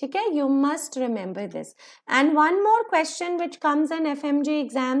 Okay, you must remember this. And one more question which comes in FMG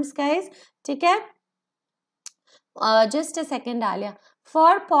exams, guys. Okay, just a second, Alia.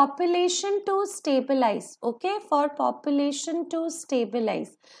 For population to stabilize, okay, for population to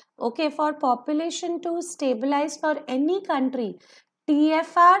stabilize, okay, for population to stabilize for any country,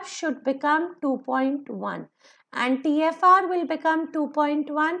 TFR should become 2.1, and TFR will become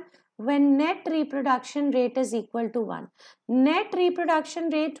 2.1 when net reproduction rate is equal to 1. Net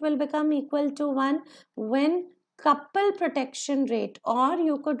reproduction rate will become equal to 1 when couple protection rate, or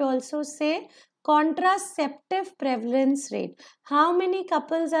you could also say contraceptive prevalence rate. How many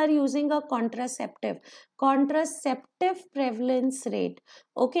couples are using a contraceptive? Contraceptive prevalence rate.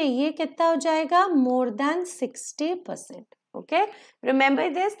 Okay, ये कितना हो जाएगा? More than 60%. Okay,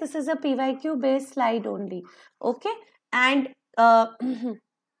 remember this. This is a PYQ based slide only. Okay, and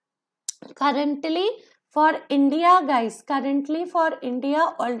currently for India, guys, currently for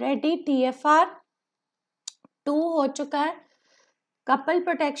India already TFR 2 हो चुका है. Couple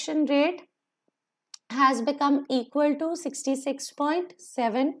protection rate has become equal to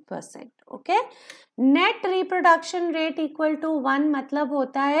 66.7%. Okay, net reproduction rate equal to 1 मतलब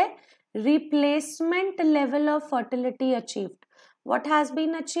होता है replacement level of fertility achieved. What has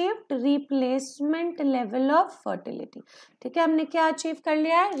been achieved? Replacement level of fertility. ठीक है, हमने क्या achieve कर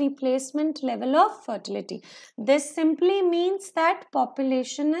लिया है? Replacement level of fertility. This simply means that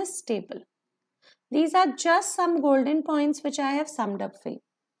population is stable. These are just some golden points which I have summed up for you.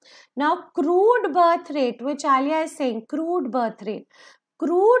 Now, crude birth rate, which Alia is saying, crude birth rate.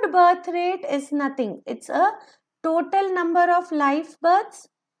 Crude birth rate is nothing. It's a total number of live births,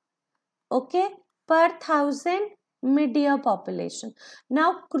 okay, per 1,000 mid-year population.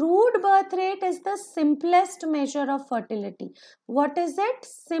 Now, crude birth rate is the simplest measure of fertility. What is it?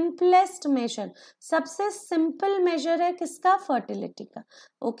 Simplest measure. सबसे simple measure है किसका? Fertility का.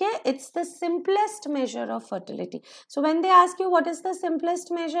 Okay, it's the simplest measure of fertility. So when they ask you what is the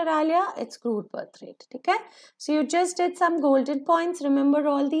simplest measure, Alia, it's crude birth rate. Okay, so you just did some golden points. Remember,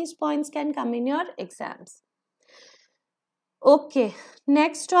 all these points can come in your exams. Okay,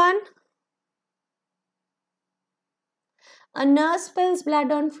 next one. A nurse spills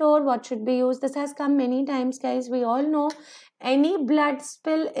blood on floor. What should be used? This has come many times, guys. We all know any blood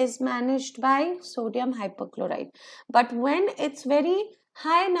spill is managed by sodium hypochlorite. But when it's very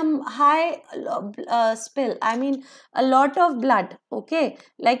high spill, I mean a lot of blood. Okay,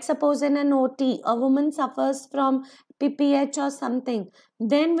 like suppose in an OT a woman suffers from PPH or something,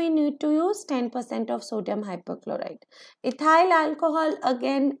 then we need to use 10% of sodium hypochlorite. Ethyl alcohol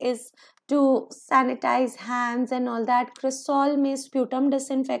again is to sanitize hands and all that. Cresol में sputum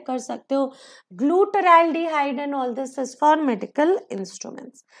disinfect कर सकते हो. Glutaraldehyde and all this is for medical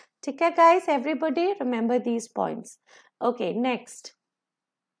instruments. ठीक है guys, everybody remember these points. Okay, next.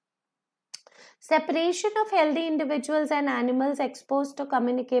 Separation of healthy individuals and animals exposed to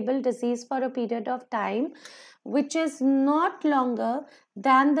communicable disease for a period of time which is not longer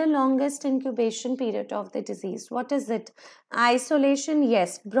than the longest incubation period of the disease. What is it? Isolation,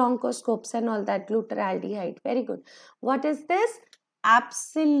 yes. Bronchoscopes and all that. Glutaraldehyde, very good. What is this?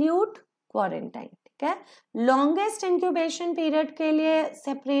 Absolute quarantine. ठीक है, longest incubation period के लिए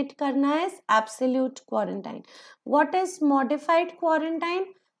separate करना है absolute quarantine. What is modified quarantine?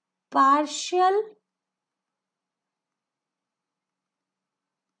 Partial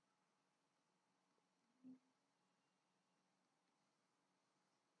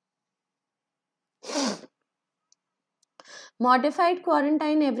modified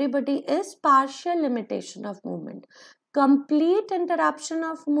quarantine, everybody, is partial limitation of movement. Complete interruption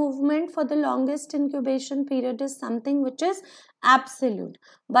of movement for the longest incubation period is something which is absolute.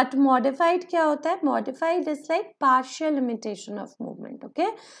 But modified क्या होता है? Modified is like partial limitation of movement. Okay,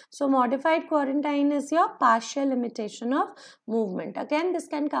 so modified quarantine is your partial limitation of movement. Again, this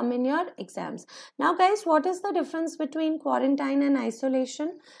can come in your exams. Now guys, what is the difference between quarantine and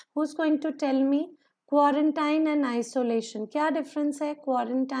isolation? Who's going to tell me? Quarantine and isolation, क्या difference है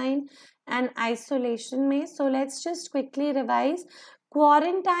quarantine and isolation में? So let's just quickly revise.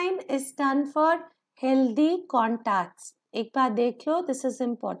 Quarantine is done for healthy contacts, एक बार देख लो, this is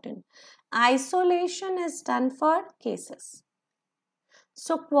important. Isolation is done for cases.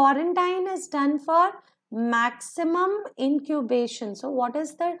 So quarantine is done for maximum incubation. So what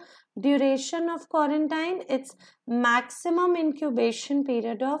is the duration of quarantine? It's maximum incubation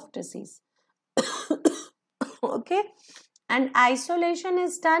period of disease. Okay, and isolation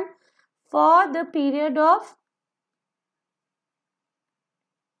is done for the period of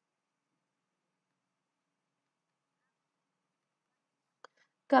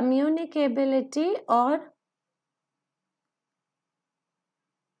communicability or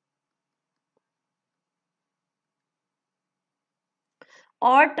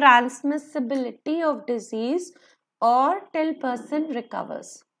transmissibility of disease or till person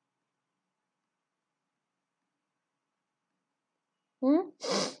recovers.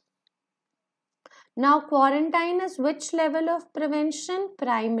 Now quarantine is which level of prevention?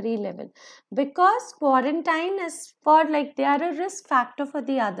 Primary level, because quarantine is for like they are a risk factor for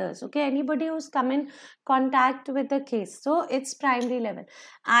the others. Okay, anybody who's come in contact with the case, so it's primary level.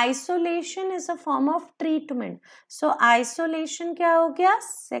 Isolation is a form of treatment, so isolation क्या हो गया?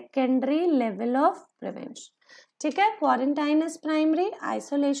 Secondary level of prevention. ठीक है, quarantine is primary,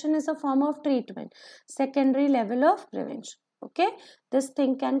 isolation is a form of treatment, secondary level of prevention. Okay, this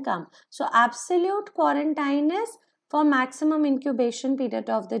thing can come. So absolute quarantine is for maximum incubation period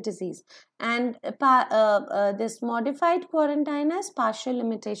of the disease, and this modified quarantine is partial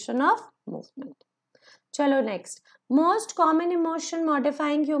limitation of movement. Chalo, next. Most common emotion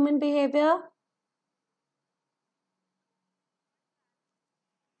modifying human behavior.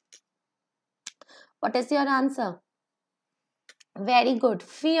 What is your answer? Very good.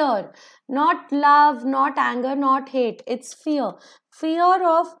 Fear, not love, not anger, not hate. It's fear. Fear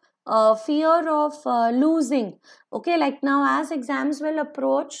of losing. Okay, like now as exams will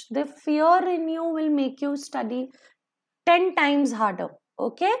approach, the fear in you will make you study 10 times harder.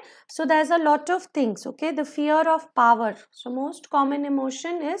 Okay, so there's a lot of things. Okay, the fear of power. So most common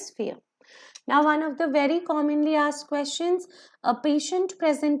emotion is fear. Now, one of the very commonly asked questions, a patient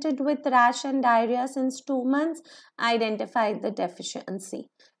presented with rash and diarrhea since 2 months, identified the deficiency.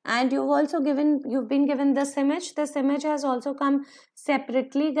 And you've been given this image. This image has also come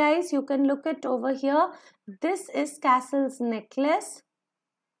separately, guys. You can look it over here. This is Castle's necklace.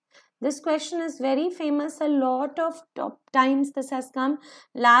 This question is very famous. A lot of times this has come.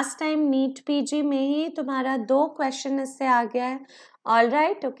 Last time NEET PG में ही तुम्हारा 2 question इससे आ गया है. All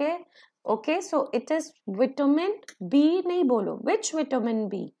right, okay. Okay, so it is vitamin B, नहीं बोलो, which vitamin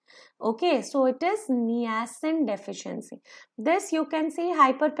B? Okay, so it is niacin deficiency. This you can see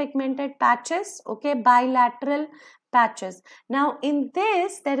hyperpigmented patches, okay, bilateral patches. Now in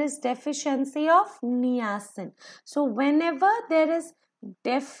this there is deficiency of niacin. So whenever there is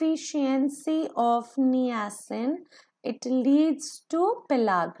deficiency of niacin, it leads to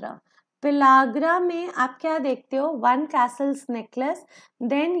pellagra. Pellagra में आप क्या देखते हो? One castle's necklace.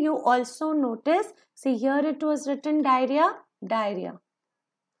 Then you also notice, see here it was written diarrhea, diarrhea.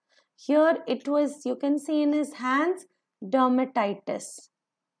 Here it was, you can see in his hands, dermatitis.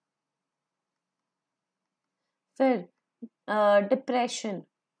 फिर depression,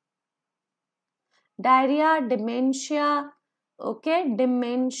 diarrhea, dementia, okay,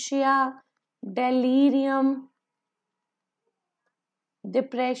 dementia, delirium,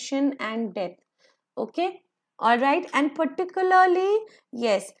 depression and death. Okay, all right, and particularly,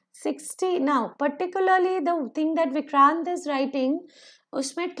 yes, 60. Now particularly the thing that Vikrant is writing,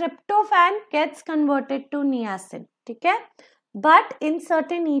 उसमें tryptophan gets converted to niacin. ठीक है, but in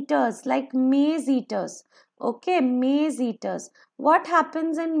certain eaters like maize eaters, okay, maize eaters, what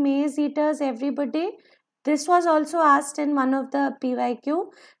happens in maize eaters, everybody? This was also asked in one of the PYQ.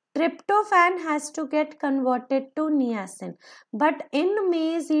 Tryptophan has to get converted to niacin, but in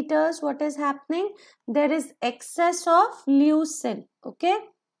maize eaters what is happening? There is excess of leucine. Okay,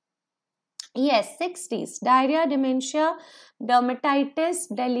 yes, 60s, diarrhea, dementia, dermatitis,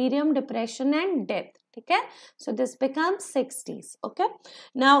 delirium, depression and death. Okay, so this becomes 60s. Okay,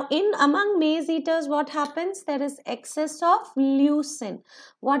 now in among maize eaters what happens? There is excess of leucine.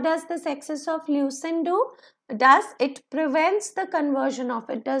 What does this excess of leucine do? It prevents the conversion of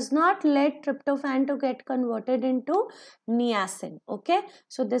it, does not let tryptophan to get converted into niacin. Okay,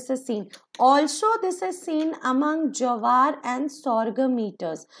 so this is seen. Also this is seen among jawar and sorghum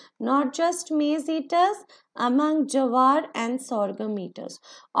eaters, not just maize eaters, among jawar and sorghum eaters.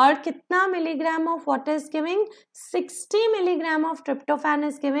 और कितना milligram of what is giving? 60 milligram of tryptophan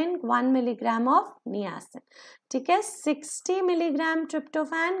is giving 1 milligram of niacin. ठीक है, 60 milligram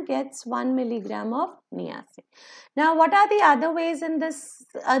tryptophan gets 1 milligram of niacin. Now what are the other ways in this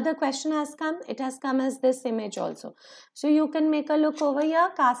other question has come? It has come as this image also. So you can make a look over here,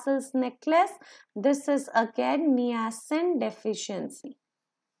 castle's necklace. This is again niacin deficiency.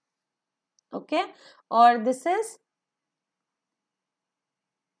 Okay, or this is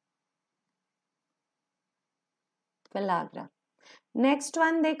pellagra. Next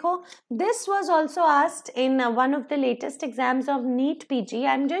one देखो, this was also asked in one of the latest exams of NEET PG.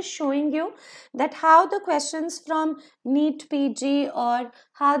 I'm just showing you that how the questions from NEET PG or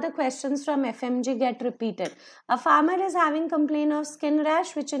how the questions from FMG get repeated. A farmer is having complaint of skin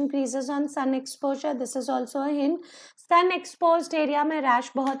rash which increases on sun exposure. This is also a hint. Sun exposed area में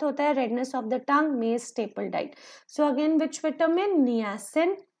rash बहुत होता है. Redness of the tongue, maize staple diet. So again, which vitamin?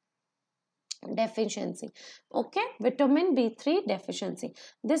 Niacin deficiency. Okay, vitamin B3 deficiency.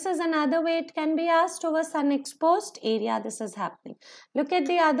 This is another way it can be asked over sun exposed area. This is happening. Look at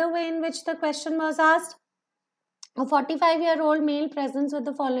the other way in which the question was asked. A 45-year-old male presents with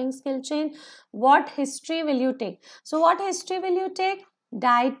the following skill chain. What history will you take? So what history will you take?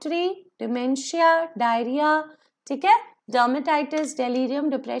 Dietary, dementia, diarrhea, ठीक है, dermatitis, delirium,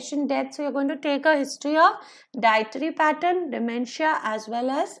 depression, death. So you're going to take a history of dietary pattern, dementia as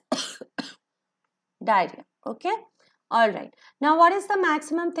well as diarrhea. Okay, all right. Now what is the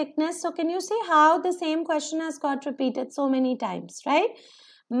maximum thickness? So can you see how the same question has got repeated so many times, right?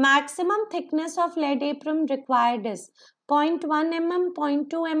 Maximum thickness of lead apron required is 0.1 mm, 0.2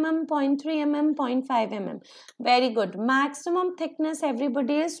 mm, 0.3 mm, 0.5 mm. Very good. Maximum thickness,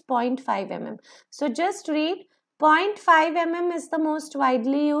 everybody, is 0.5 mm. So just read. 0.5 mm is the most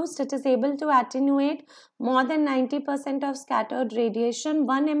widely used. It is able to attenuate more than 90% of scattered radiation.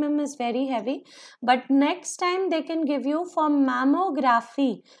 1 mm is very heavy. But next time they can give you for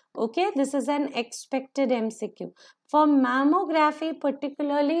mammography. Okay, this is an expected MCQ. For mammography,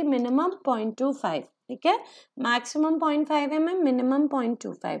 particularly minimum 0.25. Okay, maximum 0.5 mm, minimum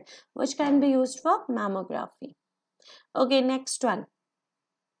 0.25, which can be used for mammography. Okay, next one.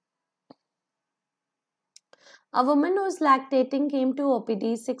 A woman who is lactating came to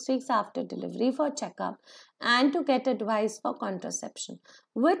OPD 6 weeks after delivery for checkup and to get advice for contraception.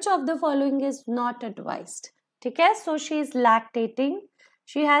 Which of the following is not advised? Okay, so she is lactating.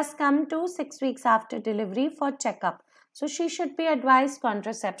 She has come to 6 weeks after delivery for checkup. So she should be advised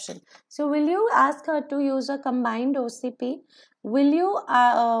contraception. So will you ask her to use a combined OCP? Will you,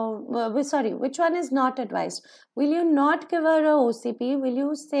 sorry, which one is not advised? Will you not give her a OCP? Will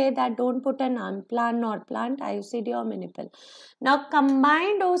you say that don't put an unplanned, not planned, IUCD or minipill? Now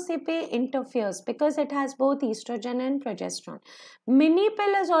combined OCP interferes because it has both estrogen and progesterone.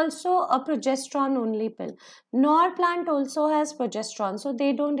 Minipill is also a progesterone only pill. Norplant also has progesterone, so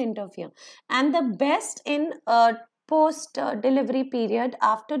they don't interfere. And the best in post delivery period,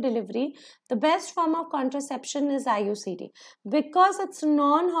 after delivery, the best form of contraception is IUCD, because it's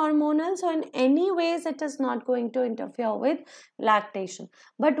non-hormonal, so in any ways it is not going to interfere with lactation.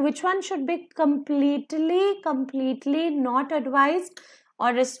 But which one should be completely not advised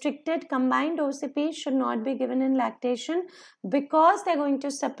or restricted? Combined OCP should not be given in lactation, because they're going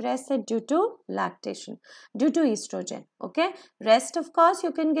to suppress it due to lactation, due to estrogen. Okay, rest of course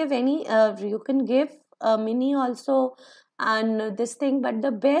you can give any, you can give mini also and this thing, but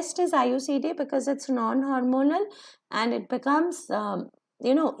the best is IUCD because it's non-hormonal and it becomes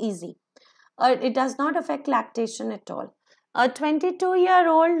easy. It does not affect lactation at all. A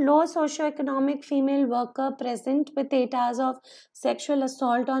 22-year-old low socioeconomic female worker present with 8 hours of sexual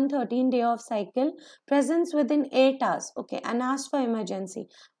assault on 13th day of cycle, presents within 8 hours, okay, and asked for emergency.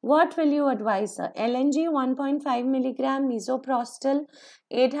 What will you advise her? LNG 1.5 milligram, misoprostol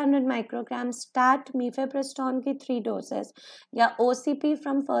 800 micrograms, stat, mifepristone की 3 doses, या OCP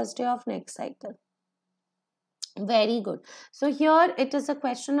from first day of next cycle. Very good. So here it is a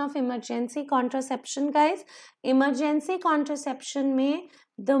question of emergency contraception, guys. Emergency contraception में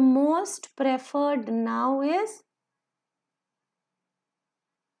the most preferred now is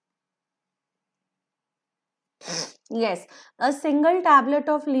yes, a single tablet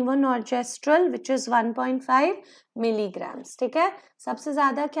of levonorgestrel which is 1.5 milligrams. ठीक है, सबसे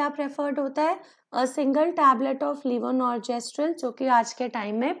ज़्यादा क्या preferred होता है? A single tablet of levonorgestrel, जो कि आज के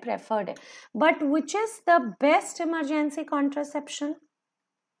टाइम में preferred है. But which is the best emergency contraception?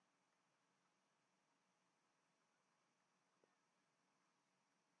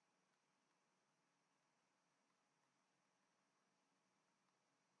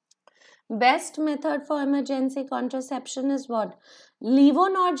 Best method for emergency contraception is what?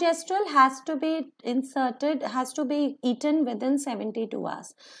 Levonorgestrel has to be inserted, has to be eaten within 72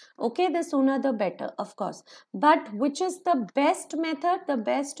 hours. Okay, the sooner the better, of course. But which is the best method? The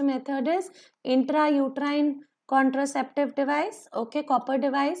best method is intrauterine contraceptive device, okay, copper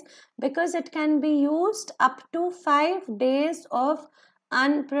device, because it can be used up to 5 days of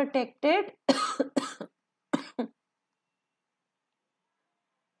unprotected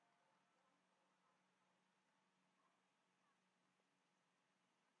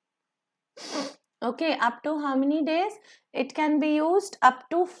okay, up to how many days? It can be used up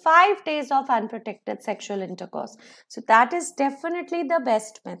to 5 days of unprotected sexual intercourse. So that is definitely the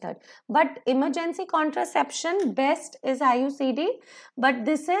best method. But emergency contraception, best is IUCD, but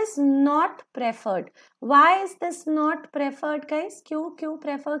this is not preferred. Why is this not preferred, guys? क्यों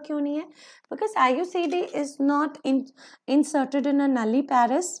prefer क्यों नहीं है? Because IUCD is not inserted in a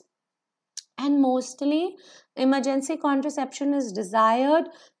nulliparous, and mostly emergency contraception is desired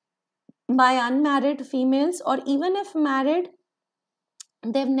by unmarried females, or even if married,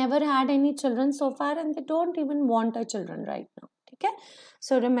 they've never had any children so far and they don't even want a children right now. Okay,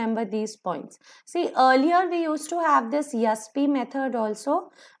 so remember these points. See, earlier we used to have this YASP method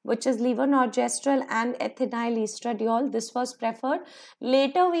also, which is levonorgestrel and ethinyl estradiol. This was preferred.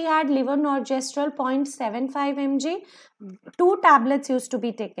 Later we had levonorgestrel 0.75 mg. 2 tablets used to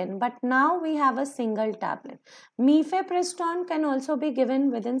be taken, but now we have a single tablet. Mifepristone can also be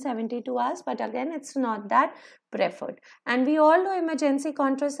given within 72 hours, but again it's not that preferred. And we all know emergency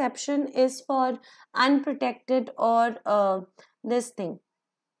contraception is for unprotected or this thing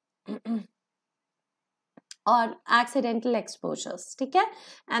or accidental exposures. Okay,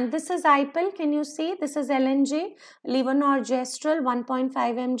 and this is IPIL. Can you see? This is LNG, levonorgestrel 1.5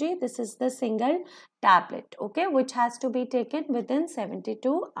 mg. This is the single tablet, okay, which has to be taken within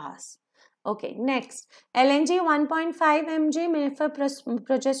 72 hours. Okay, next, LNG 1.5 mg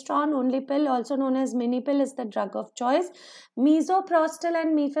mifepristone only pill, also known as mini pill, is the drug of choice. Misoprostol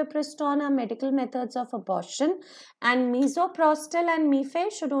and mifepristone are medical methods of abortion, and misoprostol and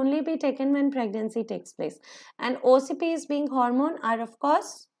mife should only be taken when pregnancy takes place, and OCPs being hormone are of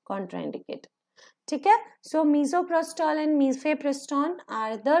course contraindicated. ठीक है, so misoprostol and mifepristone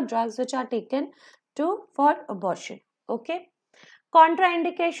are the drugs which are taken for abortion. Okay.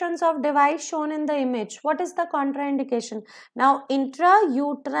 Contraindications of device shown in the image. What is the contraindication? Now,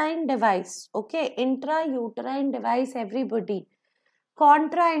 intrauterine device. Okay, intrauterine device, everybody.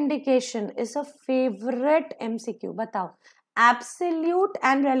 Contraindication is a favorite MCQ. Batao. Absolute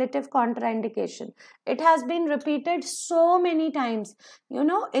and relative contraindication. It has been repeated so many times. You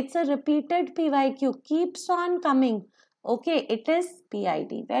know, it's a repeated PYQ. Keeps on coming. Okay, it is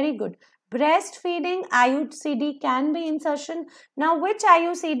PID. Very good. Breastfeeding, IUCD can be insertion. Now, which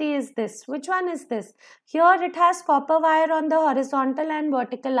IUCD is this? Which one is this? Here it has copper wire on the horizontal and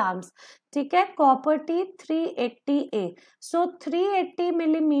vertical arms. ठीक है, copper T 380A. So 380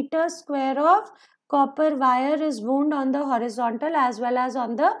 millimeter square of copper wire is wound on the horizontal as well as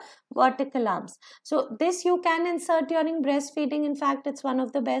on the vertical arms. So this you can insert during breastfeeding. In fact, it's one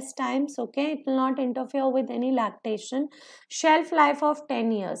of the best times. Okay, it will not interfere with any lactation. Shelf life of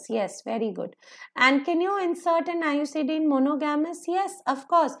 10 years. Yes, very good. And can you insert an IUCD in monogamous? Yes, of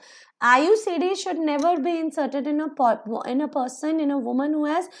course. IUCD should never be inserted in a woman who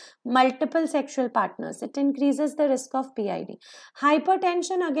has multiple sexual partners. It increases the risk of PID.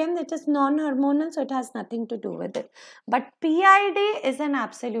 Hypertension, again, it is non-hormonal, so it has nothing to do with it. But PID is an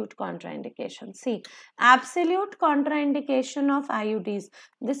absolute contraindication. See, absolute contraindication of IUDs.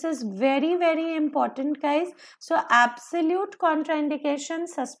 This is very, very important, guys. So, absolute contraindication,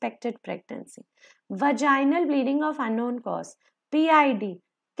 suspected pregnancy, vaginal bleeding of unknown cause, PID,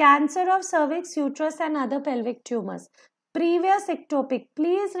 cancer of cervix, uterus and other pelvic tumors, previous ectopic.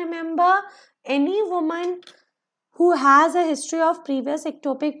 Please remember, any woman who has a history of previous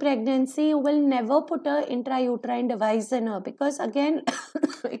ectopic pregnancy, you will never put a intrauterine device in her, because again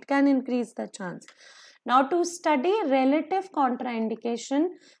it can increase the chance. Now, to study relative contraindication,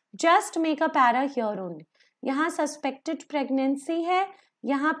 just make a para here only. यहाँ suspected pregnancy है,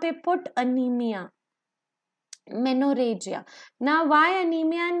 यहाँ पे put anemia, menorrhagia. Now, why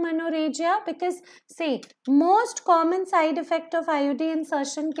anemia and menorrhagia? Because see, most common side effect of IUD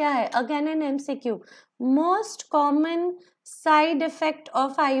insertion क्या है? Again an MCQ. Most common side effect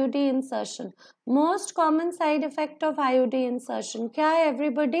of IUD insertion. Most common side effect of IUD insertion क्या है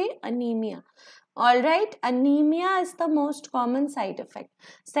everybody? Anemia. Alright, anemia is the most common side effect.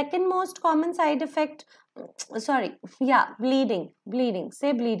 Second most common side effect, bleeding.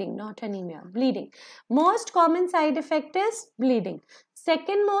 Say bleeding, not anemia. Bleeding. Most common side effect is bleeding.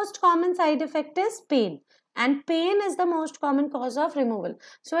 Second most common side effect is pain. And pain is the most common cause of removal.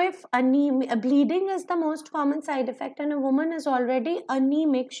 So if bleeding is the most common side effect and a woman is already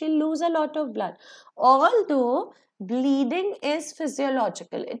anemic, she'll lose a lot of blood. Although bleeding is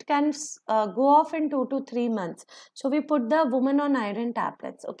physiological, it can go off in 2 to 3 months. So we put the woman on iron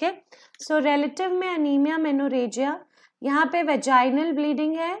tablets. Okay. So relative में anemia, menorrhagia, यहाँ पे vaginal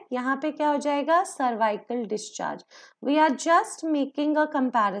bleeding है, यहाँ पे क्या हो जाएगा? Cervical discharge. We are just making a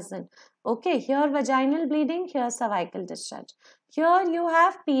comparison. Okay, here vaginal bleeding, here cervical discharge. Here you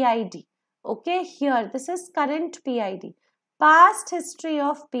have PID. Okay, here this is current PID. Past history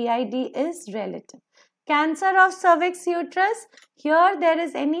of PID is relative. Cancer of cervix, uterus, here there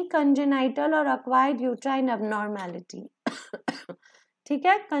is any congenital or acquired uterine abnormality. ठीक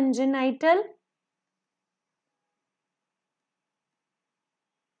है, congenital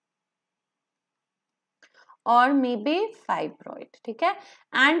or maybe fibroid. ठीक है,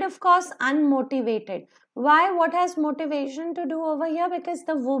 and of course unmotivated. Why? What has motivation to do over here? Because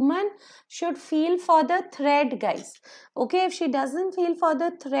the woman should feel for the thread, guys. Okay, if she doesn't feel for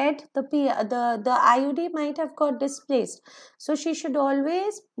the thread, the IUD might have got displaced. So she should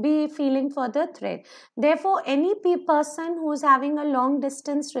always be feeling for the thread. Therefore, any person who is having a long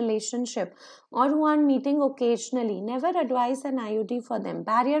distance relationship or who are meeting occasionally, never advise an IUD for them.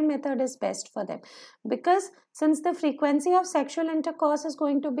 Barrier method is best for them, because since the frequency of sexual intercourse is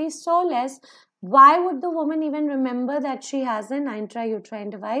going to be so less, why would the woman even remember that she has an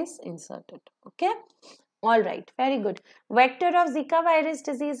intrauterine device inserted? Okay. All right. Very good. Vector of Zika virus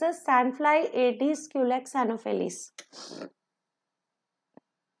diseases, sandfly, Aedes, Culex, Anopheles.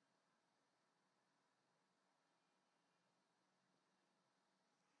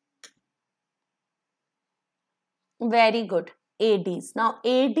 Very good. Aedes. Now,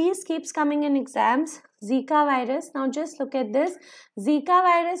 Aedes keeps coming in exams. Zika virus. Now, just look at this. Zika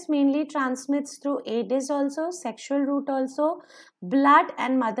virus mainly transmits through Aedes also, sexual route also, blood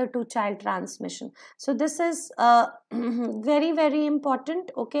and mother to child transmission. So, this is very, very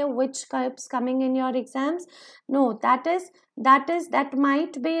important. Okay, which keeps coming in your exams? No, that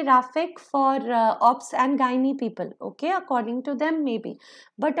might be Rafik for ops and gynae people. Okay, according to them, maybe.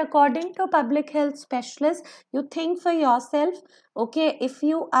 But according to public health specialists, you think for yourself. Okay, if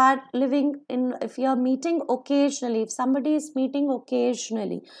you are if you are meeting occasionally, if somebody is meeting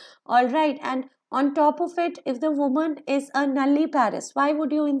occasionally, all right, and on top of it, if the woman is a nulliparous, why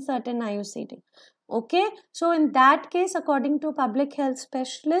would you insert an IUCD? Okay, so in that case, according to public health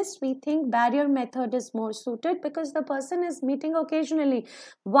specialists, we think barrier method is more suited, because the person is meeting occasionally.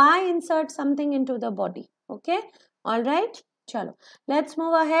 Why insert something into the body? Okay, all right. Chalo, let's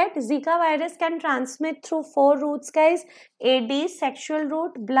move ahead. Zika virus can transmit through 4 routes, guys. Aedes, sexual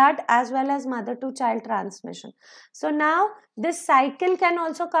route, blood, as well as mother to child transmission. So now this cycle can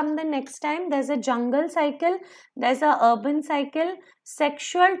also come the next time. There's a jungle cycle, there's a urban cycle.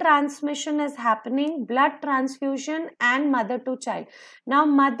 Sexual transmission is happening, blood transfusion, and mother to child. Now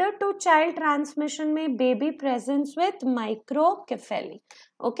mother to child transmission may baby presents with microcephaly.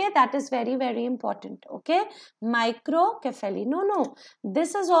 Okay, that is very, very important. Okay, microcephaly. No,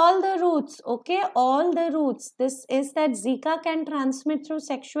 this is all the routes. Okay, all the routes. This is that Zika can transmit through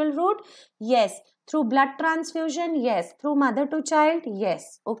sexual route. Yes. Through blood transfusion, yes. Through mother to child,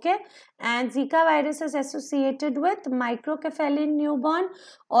 yes. Okay. And Zika virus is associated with microcephaly in newborn.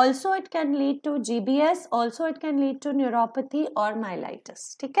 Also, it can lead to GBS. Also, it can lead to neuropathy or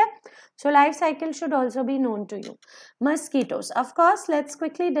myelitis. Okay. So, life cycle should also be known to you. Mosquitoes. Of course, let's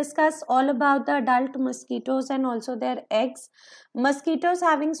quickly discuss all about the adult mosquitoes and also their eggs. Mosquitoes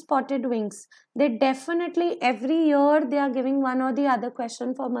having spotted wings. They definitely every year they are giving one or the other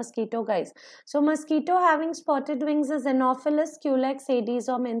question for mosquito, guys. So mosquito having spotted wings is Anopheles, Culex, Aedes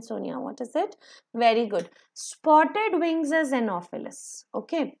or Mansonia. What is it? Very good. Spotted wings is Anopheles.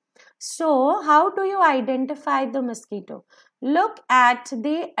 Okay. So how do you identify the mosquito? Look at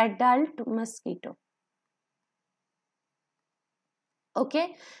the adult mosquito.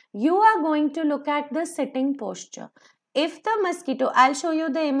 Okay. You are going to look at the sitting posture. If the mosquito, I'll show you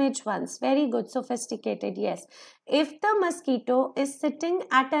the image once. Very good, sophisticated, yes. If the mosquito is sitting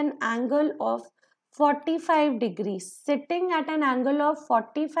at an angle of 45 degrees, sitting at an angle of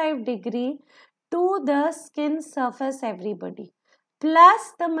 45 degree to the skin surface, everybody.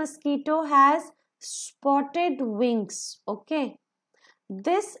 Plus the mosquito has spotted wings, okay.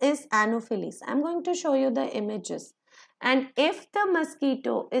 This is Anopheles. I'm going to show you the images. And if the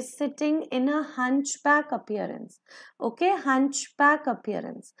mosquito is sitting in a hunchback appearance, okay, hunchback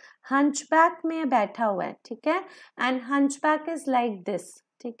appearance, hunchback में बैठा हुआ है, ठीक है, and hunchback is like this,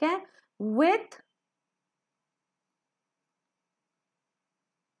 ठीक है, with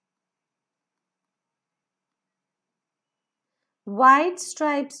white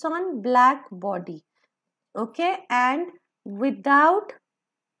stripes on black body, okay, and without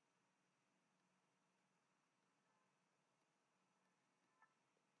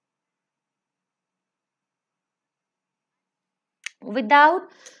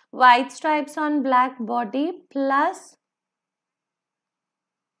white stripes on black body plus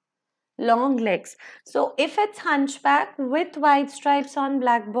long legs. So if it's hunchback with white stripes on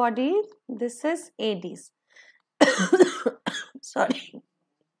black body, this is Aedes. Sorry.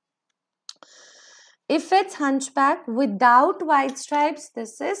 If it's hunchback without white stripes,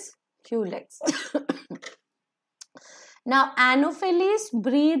 this is Culex. Now Anopheles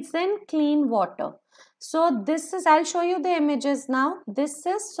breathes in clean water. So this is, I'll show you the images now. This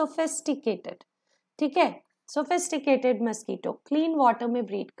is sophisticated. ठीक है, sophisticated mosquito, clean water में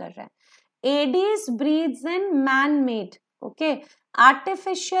breathe कर रहा है. Aedes breathes in man-made, okay,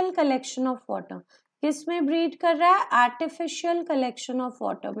 artificial collection of water. किस में breed कर रहा है? Artificial collection of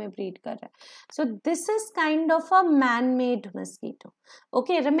water में breed कर रहा है. So this is kind of a man-made mosquito.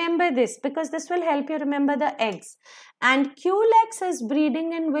 Okay, remember this because this will help you remember the eggs. And Culex is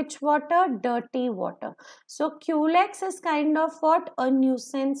breeding in which water? Dirty water. So Culex is kind of what? A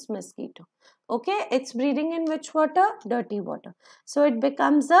nuisance mosquito. Okay, it's breeding in which water? Dirty water. So it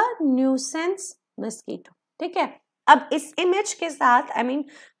becomes a nuisance mosquito. ठीक है? अब इस image के साथ, I mean,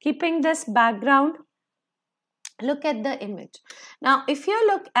 keeping this background, look at the image. Now, if you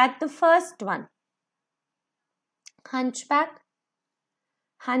look at the first one, hunchback,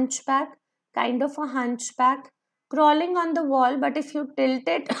 kind of a hunchback, crawling on the wall, but if you tilt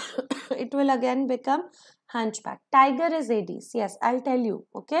it, it will again become hunchback. Tiger is Aedes. Yes, I'll tell you.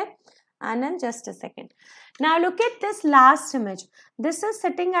 Okay. Anand, just a second. Now look at this last image. This is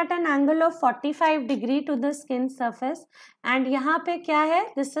sitting at an angle of 45 degree to the skin surface. And यहाँ पे क्या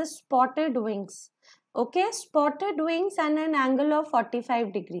है? This is spotted wings. Okay, spotted wings and an angle of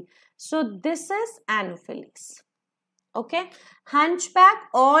 45 degree. So this is Anopheles. Okay, hunchback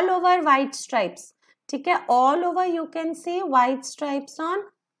all over white stripes. ठीक है, all over you can see white stripes on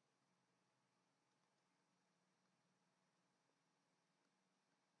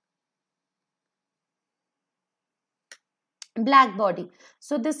black body.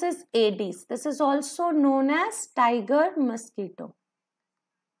 So this is Aedes. This is also known as tiger mosquito.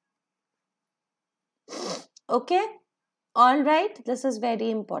 Okay, all right, this is very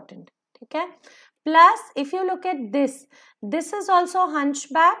important. Okay, plus if you look at this, this is also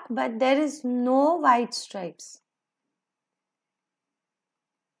hunchback, but there is no white stripes.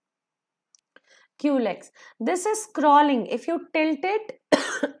 Culex. This is crawling. If you tilt it,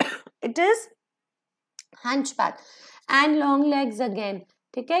 it is hunchback. and long legs again.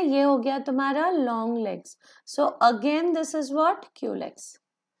 ठीक है, ये हो गया तुम्हारा long legs. So again this is what? Culex.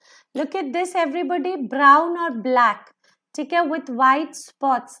 Look at this everybody, brown or black. ठीक है, with white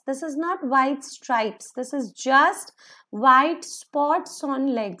spots. This is not white stripes. This is just white spots on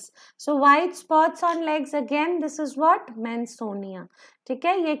legs. So white spots on legs again. This is what? Mansonia. ठीक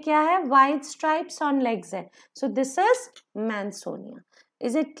है, ये क्या है? White stripes on legs है. So this is Mansonia.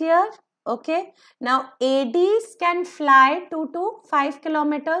 Is it clear? Okay. Now ADs can fly 2 to 5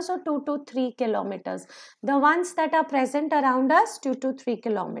 kilometers or 2 to 3 kilometers. The ones that are present around us, 2 to 3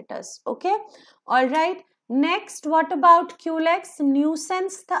 kilometers. Okay. All right. Next, what about Culex?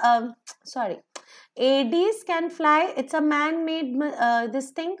 Nuisance. ADs can fly. It's a man-made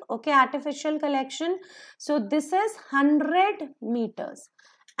this thing. Okay, artificial collection. So this is 100 meters.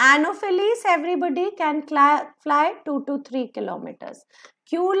 Anopheles, everybody can fly 2 to 3 kilometers.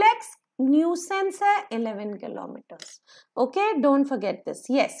 Culex nuisance है 11 kilometers. Okay, don't forget this.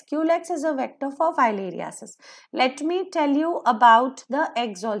 Yes, Culex is a vector for filariasis. Let me tell you about the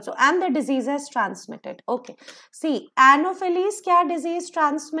eggs also and the diseases transmitted. Okay, see, Anopheles क्या disease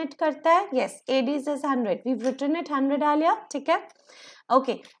transmit करता है? Yes, Aedes is 100. We've written it 100 earlier. ठीक है?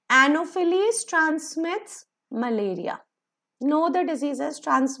 Okay, Anopheles transmits malaria. Know the diseases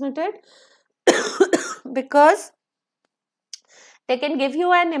transmitted because they can give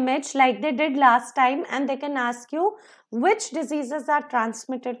you an image like they did last time and they can ask you which diseases are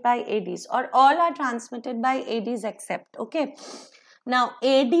transmitted by Aedes, or all are transmitted by Aedes except. Okay. Now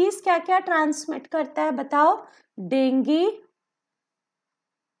Aedes क्या क्या transmit करता है बताओ? Dengue,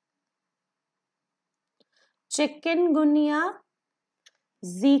 chikungunya,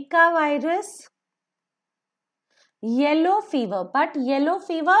 Zika virus, yellow fever. But yellow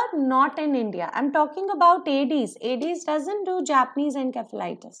fever not in India. I'm talking about Aedes. Aedes doesn't do Japanese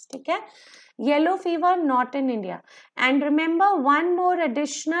encephalitis. Okay? Yellow fever not in India. And remember one more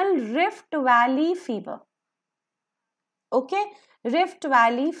additional, Rift Valley fever. Okay? Rift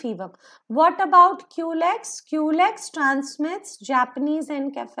Valley fever. What about Culex? Culex transmits Japanese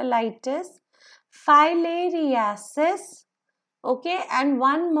encephalitis, filariasis. Okay? And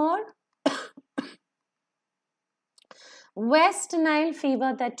one more, West Nile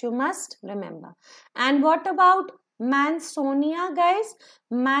fever that you must remember. And what about Mansonia, guys?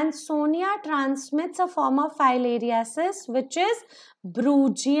 Mansonia transmits a form of filariasis which is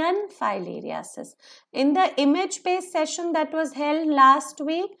Brugian filariasis. In the image-based session that was held last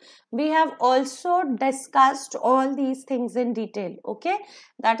week, we have also discussed all these things in detail. Okay,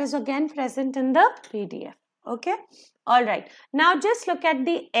 that is again present in the PDF. Okay, all right. Now just look at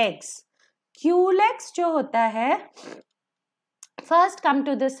the eggs. Culex जो होता है, first come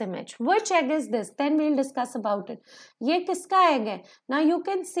to this image. Which egg is this? Then we'll discuss about it. ये किसका egg है? Now you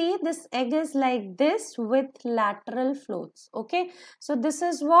can see this egg is like this with lateral floats. Okay. So this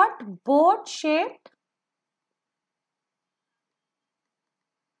is what? Boat shaped.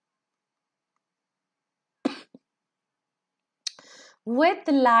 With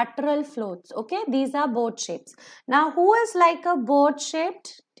lateral floats. Okay. These are boat shapes. Now who is like a boat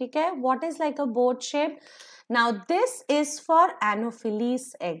shaped? Okay. What is like a boat shaped? Now this is for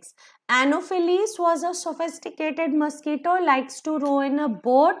Anopheles eggs. Anopheles was a sophisticated mosquito, likes to row in a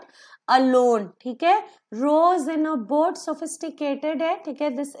boat alone. ठीक है, rows in a boat, sophisticated है. ठीक है,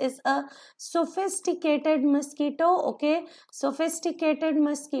 this is a sophisticated mosquito. Okay, sophisticated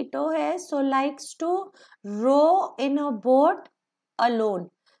mosquito है, so likes to row in a boat alone.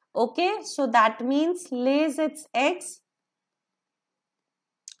 Okay, so that means lays its eggs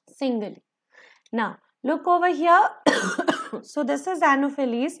singly. Now look over here. So this is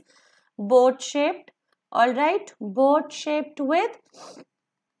Anopheles, boat shaped. All right, boat shaped with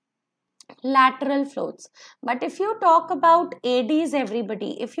lateral floats. But if you talk about Aedes,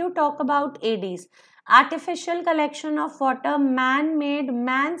 everybody, if you talk about Aedes, artificial collection of water, man-made,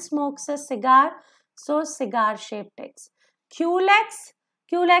 man smokes a cigar, so cigar shaped eggs. Culex,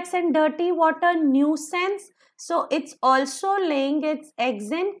 Culex in dirty water, nuisance. So it's also laying its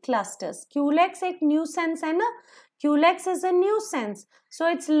eggs in clusters. Culex एक nuisance है ना? Culex is a nuisance. So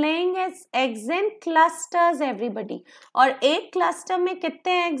it's laying its eggs in clusters, everybody. और एक cluster में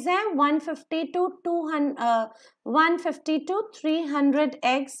कितने eggs हैं? 150 to 300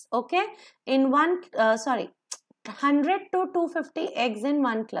 eggs. Okay, in one 100 to 250 eggs in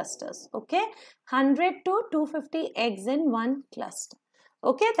one clusters. Okay, 100 to 250 eggs in one cluster.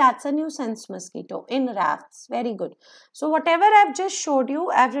 Okay, that's a nuisance mosquito in rafts. Very good. So whatever I've just showed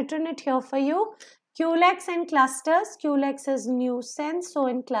you, I've written it here for you. Culex in clusters. Culex is nuisance, so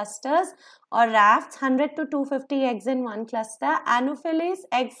in clusters or rafts, 100 to 250 eggs in one cluster. Anopheles,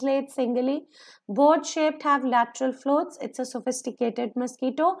 eggs laid singly. Board shaped, have lateral floats. It's a sophisticated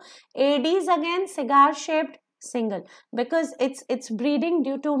mosquito. Aedes again, cigar shaped, single, because it's breeding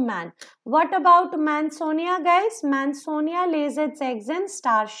due to man. What about Mansonia, guys? Mansonia lays its eggs in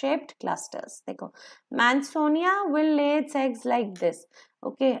star shaped clusters. देखो, Mansonia will lay its eggs like this.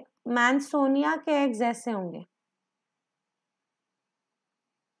 Okay, मैनसोनिया के eggs ऐसे होंगे.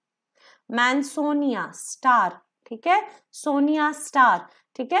 मैनसोनिया star, ठीक है, Sonia star,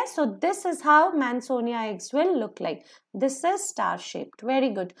 ठीक है. So this is how मैनसोनिया eggs will look like. This is star shaped. Very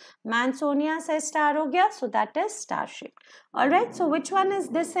good. मैनसोनिया से star हो गया, so that is star shaped. Alright, so which one is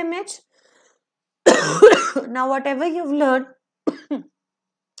this image? Now whatever you have learn,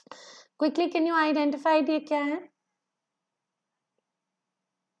 quickly can you identify ये क्या है?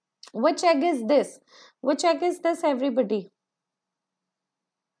 Which egg is this? Which egg is this, everybody?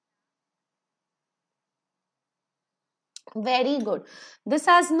 Very good. This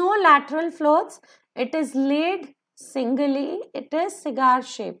has no lateral floats. It is laid singly. It is cigar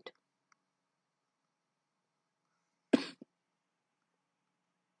shaped.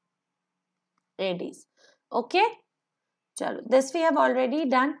 Aedes. Okay. Chalo. This we have already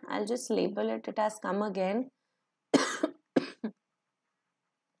done. I'll just label it. It has come again.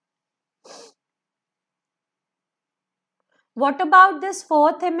 What about this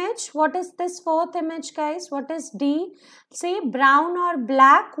fourth image? What is this fourth image, guys? What is D? See, brown or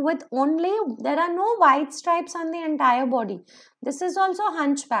black with only, there are no white stripes on the entire body. This is also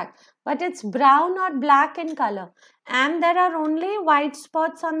hunchback, but it's brown or black in color. And there are only white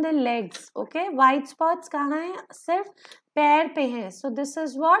spots on the legs. Okay, white spots kahan hai? Sirf pair pe hai. So this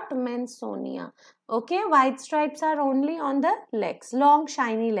is what? Mansonia. Okay, white stripes are only on the legs. Long,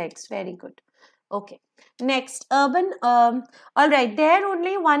 shiny legs. Very good. Okay. Next, urban. All right, there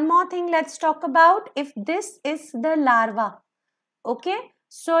only one more thing let's talk about. If this is the larva, okay,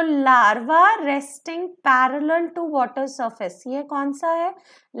 so larva resting parallel to water surface. ये कौन सा है?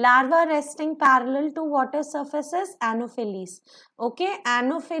 Larva resting parallel to water surface is Anopheles. Okay,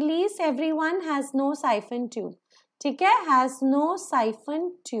 Anopheles, everyone, has no siphon tube. ठीक है, has no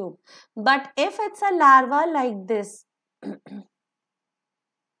siphon tube. But if it's a larva like this,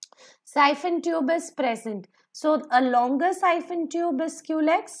 siphon tube is present. So a longer siphon tube is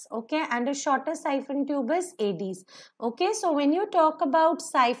Culex, okay, and a shorter siphon tube is Aedes. Okay, so when you talk about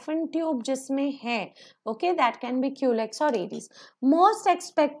siphon tube जिसमें है, okay, that can be Culex or Aedes. Most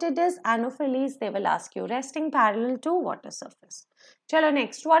expected is Anopheles. They will ask you resting parallel to water surface. Chalo,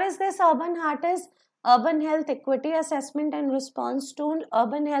 next, what is this urban heart? Is urban health equity assessment and response tool,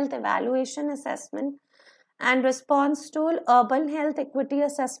 urban health evaluation assessment and response tool, urban health equity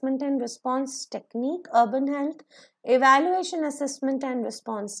assessment and response technique, urban health evaluation assessment and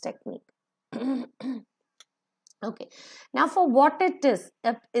response technique. Okay, now for what it is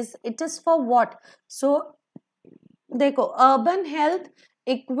for what? So देखो, urban health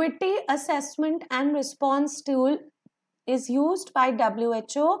equity assessment and response tool is used by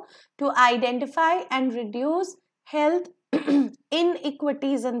WHO to identify and reduce health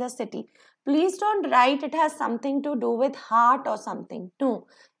inequities in the city. Please don't write it has something to do with heart or something. No,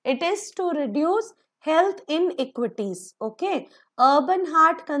 it is to reduce health inequities. Okay, urban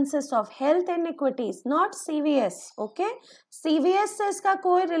heart consists of health inequities, not CVS. Okay, CVS से इसका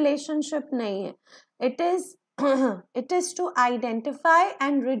कोई relationship नहीं है. It is it is to identify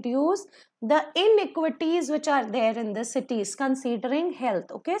and reduce the inequities which are there in the cities considering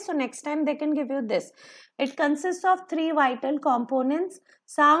health. Okay, so next time they can give you this. It consists of 3 vital components: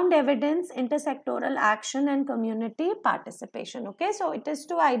 sound evidence, intersectoral action, and community participation. Okay, so it is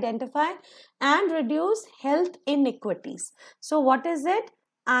to identify and reduce health inequities. So what is it?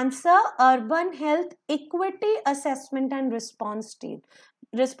 Answer: urban health equity assessment and response team.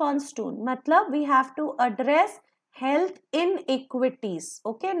 Response tool matlab we have to address health inequities.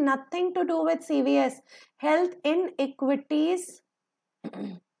 Okay, nothing to do with CVS. Health inequities.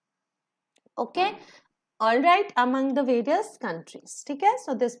 Okay, all right, among the various countries. Okay,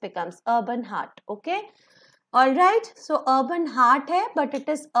 so this becomes urban heart. Okay, all right, so urban heart hai, but it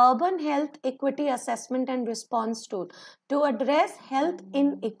is urban health equity assessment and response tool to address health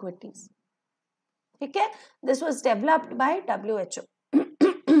inequities. Okay, this was developed by WHO.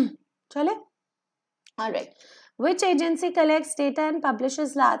 Chale? All right. Which agency collects data and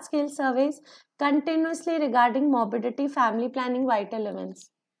publishes large-scale surveys continuously regarding morbidity, family planning, vital events?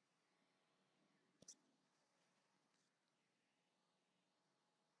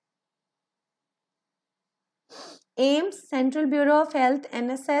 AIMS, Central Bureau of Health,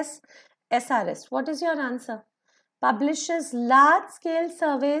 NSS, SRS. What is your answer? Publishes large-scale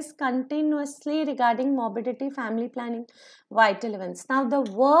surveys continuously regarding morbidity, family planning, vital events. Now the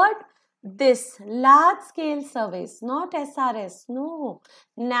word this large-scale surveys, not SRS, no,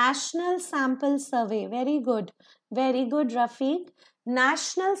 National Sample Survey. Very good, Rafiq.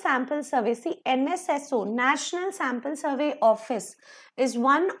 National Sample Survey. See, NSSO, National Sample Survey Office, is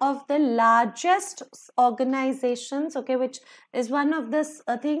one of the largest organizations, okay, which is one of the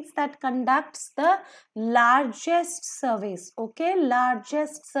things that conducts the largest surveys, okay,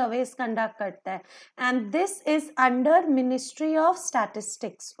 largest surveys conduct करता है, and this is under Ministry of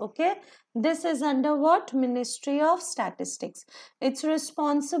Statistics, okay. This is under what? Ministry of Statistics. It's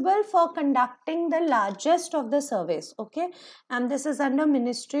responsible for conducting the largest of the surveys, okay, and this is under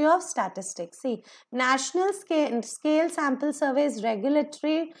Ministry of Statistics. See, national scale sample surveys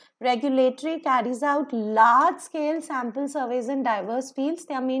regulatory carries out large scale sample surveys in diverse fields.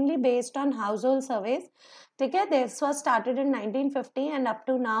 They are mainly based on household surveys. Okay, this was started in 1950 and up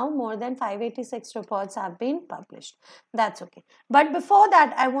to now more than 586 reports have been published. That's okay. But before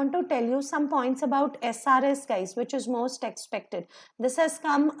that, I want to tell you some points about SRS, guys, which is most expected. This has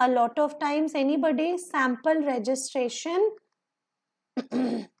come a lot of times. Anybody? Sample registration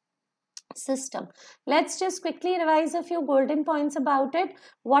system. Let's just quickly revise a few golden points about it.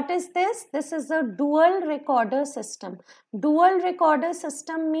 What is this? This is a dual recorder system. Dual recorder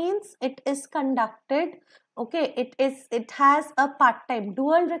system means it is conducted, okay, it has a part-time.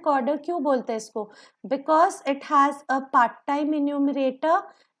 Dual recorder क्यों बोलते हैं इसको? Because it has a part-time enumerator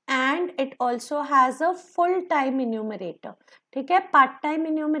and it also has a full-time enumerator. ठीक है, part-time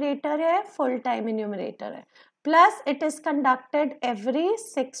enumerator है, full-time enumerator है. Plus it is conducted every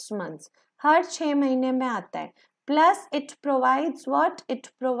 6 months. हर 6 महीने में आता है. Plus it provides what? It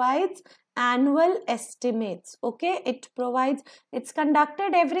provides annual estimates, okay. It's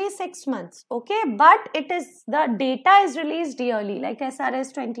conducted every 6 months, okay, but the data is released yearly, like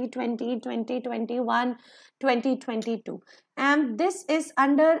SRS 2020, 2021, 2022, and this is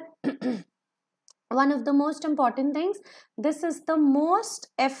under one of the most important things. This is the most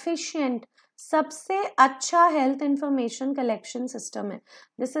efficient, सबसे अच्छा health information collection system है.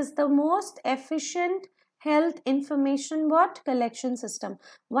 This is the most efficient health information collection system.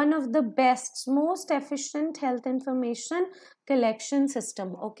 One of the best, most efficient health information collection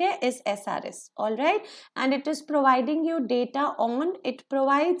system, okay, is SRS. All right, and it is providing you data on, it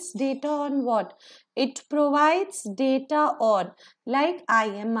provides data on what? It provides data on like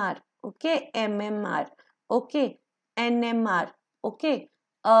IMR, okay, MMR, okay, NMR, okay,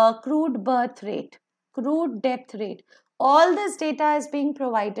 crude birth rate, crude death rate. All this data is being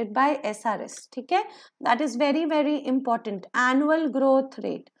provided by SRS. Okay, that is very important. Annual growth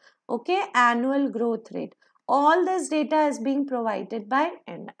rate, okay, annual growth rate. All this data is being provided by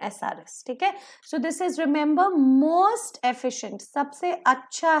SRS. Okay, so this is, remember, most efficient, सबसे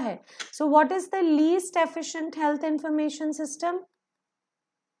अच्छा है. So what is the least efficient health information system?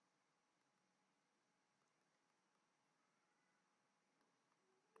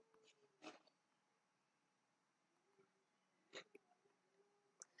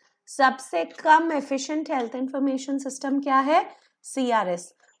 सबसे कम efficient health information system क्या है?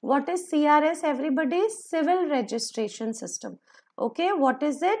 CRS. What is CRS, everybody? Civil registration system. Okay, what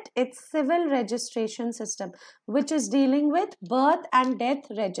is it? It's civil registration system, which is dealing with birth and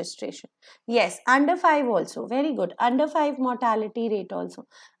death registration. Yes, under 5 also. Very good. Under 5 mortality rate also.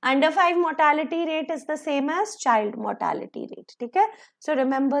 Under 5 mortality rate is the same as child mortality rate. Okay, so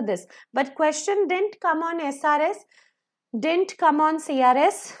remember this. But question didn't come on SRS, didn't come on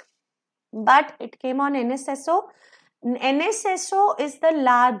CRS, but it came on NSSO. NSSO is the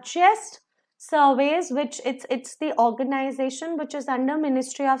largest surveys, which it's the organization which is under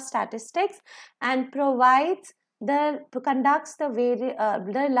Ministry of Statistics and conducts the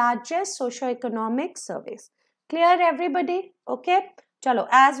largest socio-economic surveys. Clear, everybody? Okay, chalo,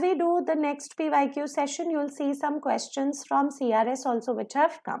 as we do the next PYQ session, you'll see some questions from CRS also which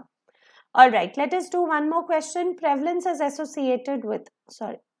have come. All right, let us do one more question. Prevalence is associated with,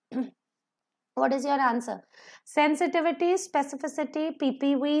 sorry, what is your answer? Sensitivity, specificity,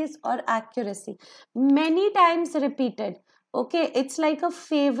 PPVs or accuracy? Many times repeated. Okay, it's like a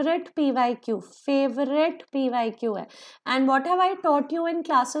favorite PYQ hai. And what have I taught you in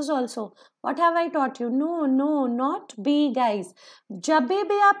classes also? What have I taught you? No, not B, guys. जब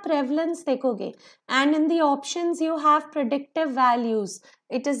भी आप prevalence देखोगे and in the options you have predictive values,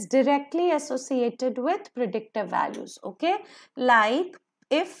 it is directly associated with predictive values. Okay, like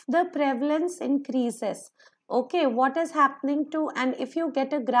if the prevalence increases, Okay, what is happening to, and if you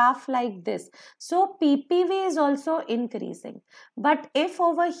get a graph like this, so PPV is also increasing. But if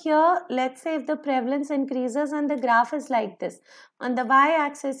over here, let's say if the prevalence increases and the graph is like this, on the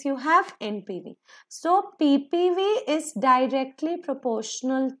y-axis you have NPV. So PPV is directly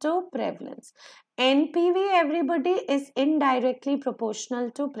proportional to prevalence. NPV, everybody, is indirectly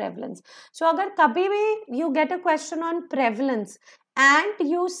proportional to prevalence. So agar kabhi bhi you get a question on prevalence and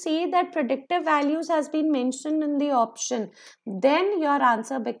you see that predictive values has been mentioned in the option, then your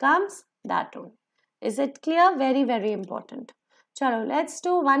answer becomes that one. Is it clear? Very, very important. Chalo, let's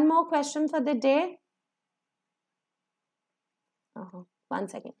do one more question for the day. One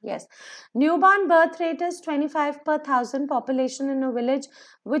second. Yes. Newborn birth rate is 25 per 1,000 population in a village,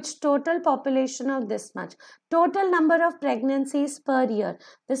 which total population of this much. Total number of pregnancies per year.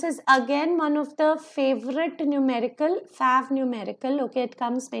 This is again one of the favorite numerical, FAV numerical. Okay, it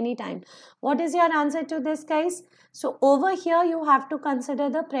comes many times. What is your answer to this, guys? So over here, you have to consider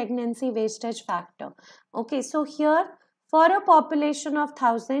the pregnancy wastage factor. Okay, so here, for a population of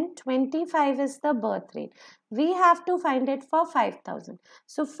 1,000, 25 is the birth rate. We have to find it for 5,000.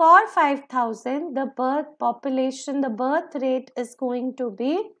 So for 5,000, the birth rate is going to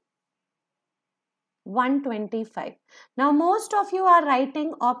be 125. Now, most of you are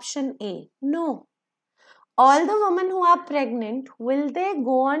writing option A. No. All the women who are pregnant, will they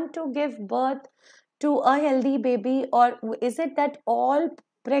go on to give birth to a healthy baby, or is it that all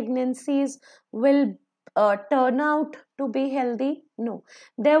pregnancies will turn out to be healthy? No,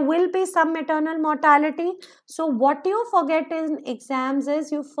 there will be some maternal mortality. So what you forget in exams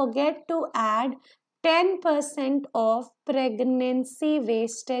is you forget to add 10% of pregnancy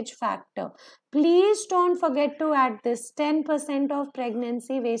wastage factor. Please don't forget to add this 10% of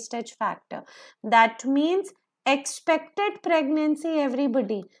pregnancy wastage factor. That means expected pregnancy,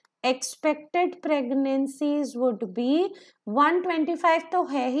 everybody. Expected pregnancies would be 125 to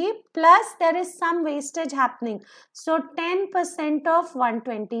hai hi, plus there is some wastage happening. So 10% of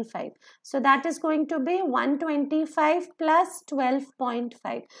 125. So that is going to be 125 plus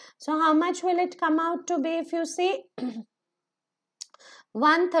 12.5. So how much will it come out to be if you see?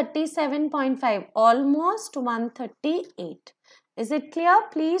 137.5, almost 138. Is it clear?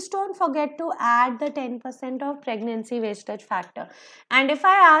 Please don't forget to add the 10% of pregnancy wastage factor. And if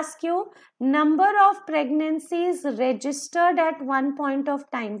I ask you number of pregnancies registered at one point of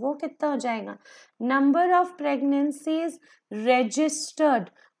time, वो कितना हो जाएगा? Number of pregnancies registered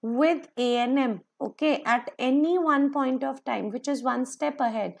with ANM, okay, at any one point of time, which is one step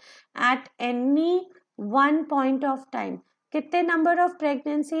ahead, at any one point of time. कितने number of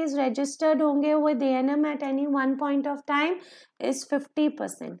pregnancies registered होंगे with ANM at any one point of time is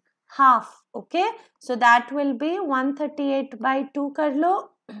 50%, half. Okay, so that will be 138 by 2 कर लो,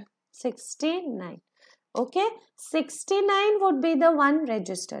 69. Okay, 69 would be the one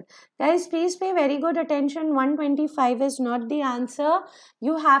registered. Guys, please pay very good attention. 125 is not the answer.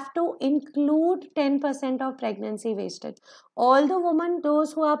 You have to include 10% of pregnancy wastage. All the women,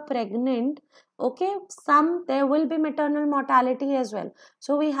 those who are pregnant, okay, there will be maternal mortality as well.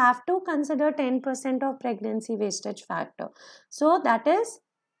 So we have to consider 10% of pregnancy wastage factor. So that is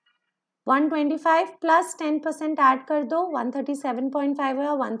 125 plus 10% add कर दो, 137.5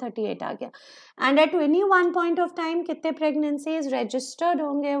 या 138 आ गया. And at any one point of time, कितने pregnancies registered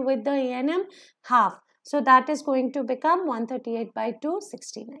होंगे with the ANM? Half. So that is going to become 138 by 2,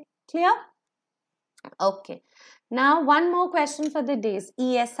 69. Clear? Okay. Now one more question for the days.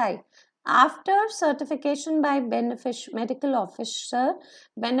 ESI. After certification by medical officer,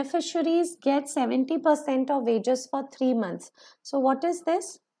 beneficiaries get 70% of wages for 3 months. So what is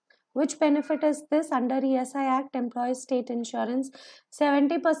this? Which benefit is this? Under ESI Act, Employees State Insurance,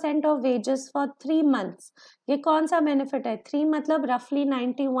 70% of wages for 3 months. ये कौन सा benefit है? 3 मतलब roughly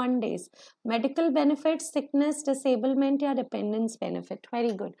 91 days. Medical benefit, sickness, disablement या dependence benefit.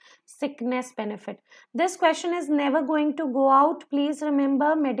 Very good. Sickness benefit. This question is never going to go out. Please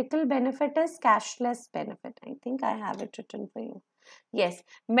remember, medical benefit is cashless benefit. I think I have it written for you. Yes,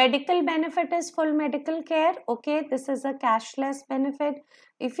 medical benefit is full medical care. Okay, this is a cashless benefit.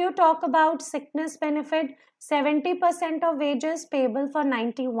 If you talk about sickness benefit, 70% of wages payable for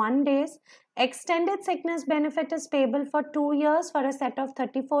 91 days. Extended sickness benefit is payable for 2 years for a set of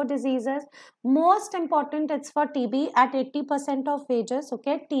 34 diseases. Most important, it's for TB at 80% of wages.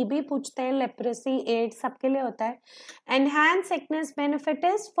 Okay, TB पूछते हैं, leprosy, AIDS सबके लिए होता है. Enhanced sickness benefit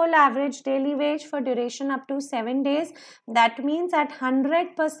is full average daily wage for duration up to 7 days. That means at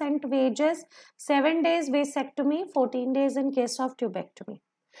 100% wages, 7 days vasectomy, 14 days in case of tubectomy.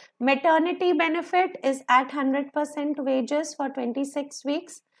 Maternity benefit is at 100% wages for 26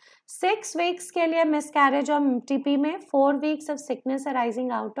 weeks. 6 weeks के लिए miscarriage और TP में, 4 weeks of sickness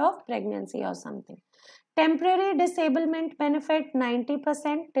arising out of pregnancy or something. Temporary disablement benefit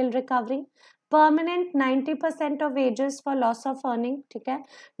 90% till recovery. Permanent 90% of wages for loss of earning. ठीक है.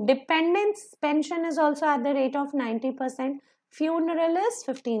 Dependence pension is also at the rate of 90%. Funeral is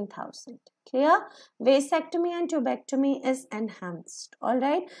 15,000. Clear? Vasectomy and tubectomy is enhanced. All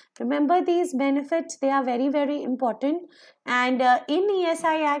right. Remember these benefits. They are very, very important. And in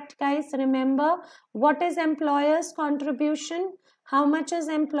ESI Act, guys, remember what is employer's contribution? How much is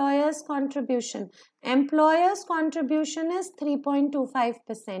employer's contribution? Employer's contribution is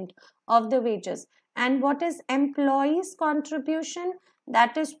 3.25% of the wages. And what is employee's contribution?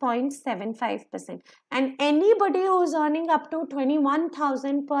 That is 0.75%. And anybody who is earning up to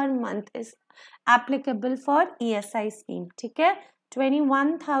 21,000 per month is applicable for ESI scheme. ठीक है?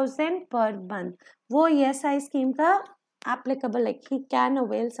 21,000 per month. वो ESI scheme का applicable, like he can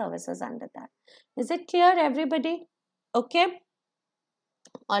avail services under that. Is it clear, everybody? Okay.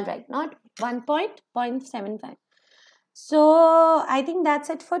 All right, not 1.75. So I think that's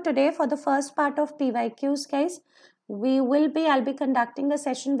it for today for the first part of PYQs, guys. I'll be conducting a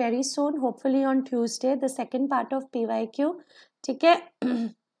session very soon, hopefully on Tuesday, the second part of PYQ. ठीक है?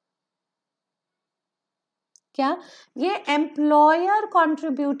 क्या ये employer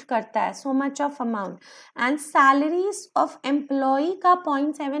contribute करता है so much of amount and salaries of employee का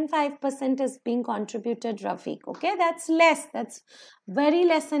 0.75% is being contributed, Rafiq. Okay, that's less, that's very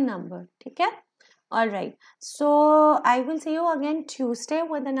less in number. ठीक है? All right, so I will see you again Tuesday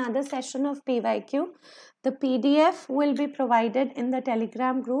with another session of PYQ. The PDF will be provided in the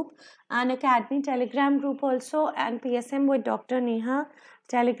Telegram group, Unacademy Telegram group also, and PSM with Dr. Neha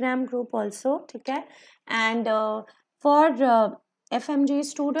Telegram group also. ठीक है? And for FMGE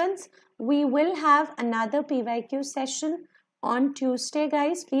students, we will have another PYQ session on Tuesday,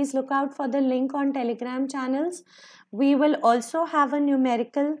 guys. Please look out for the link on Telegram channels. We will also have a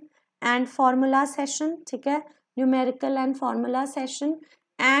numerical and formula session. ठीक है? Numerical and formula session.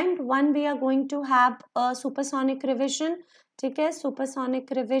 And one we are going to have a supersonic revision. ठीक है? Supersonic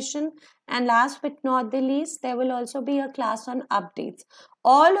revision. And last but not the least, there will also be a class on updates.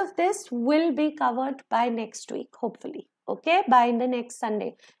 All of this will be covered by next week, hopefully. Okay, by the next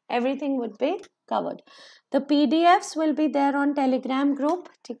Sunday, everything would be covered. The PDFs will be there on Telegram group.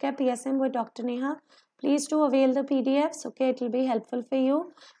 ठीक है? PSM with Dr. Neha. Please do avail the PDFs. Okay, it will be helpful for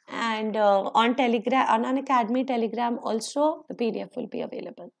you. And on Telegram, on Unacademy Telegram also, the PDF will be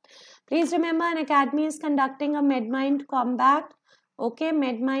available. Please remember, Unacademy is conducting a MedMind Combat. Okay,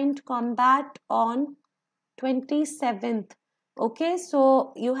 MedMind Combat on 27th. Okay,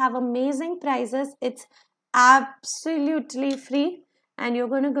 so you have amazing prizes. It's absolutely free and you're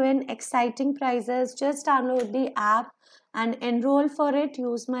going to win exciting prizes. Just download the app and enroll for it.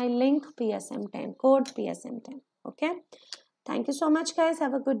 Use my link PSM10, code PSM10. Okay, thank you so much, guys.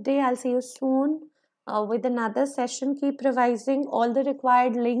 Have a good day. I'll see you soon with another session. Keep revising. All the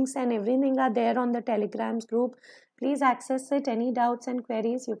required links and everything are there on the Telegrams group. Please access it. Any doubts and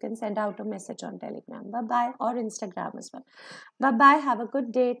queries, you can send out a message on Telegram. Bye-bye, or Instagram as well. Bye-bye. Have a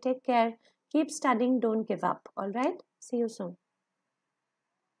good day. Take care. Keep studying. Don't give up. All right. See you soon.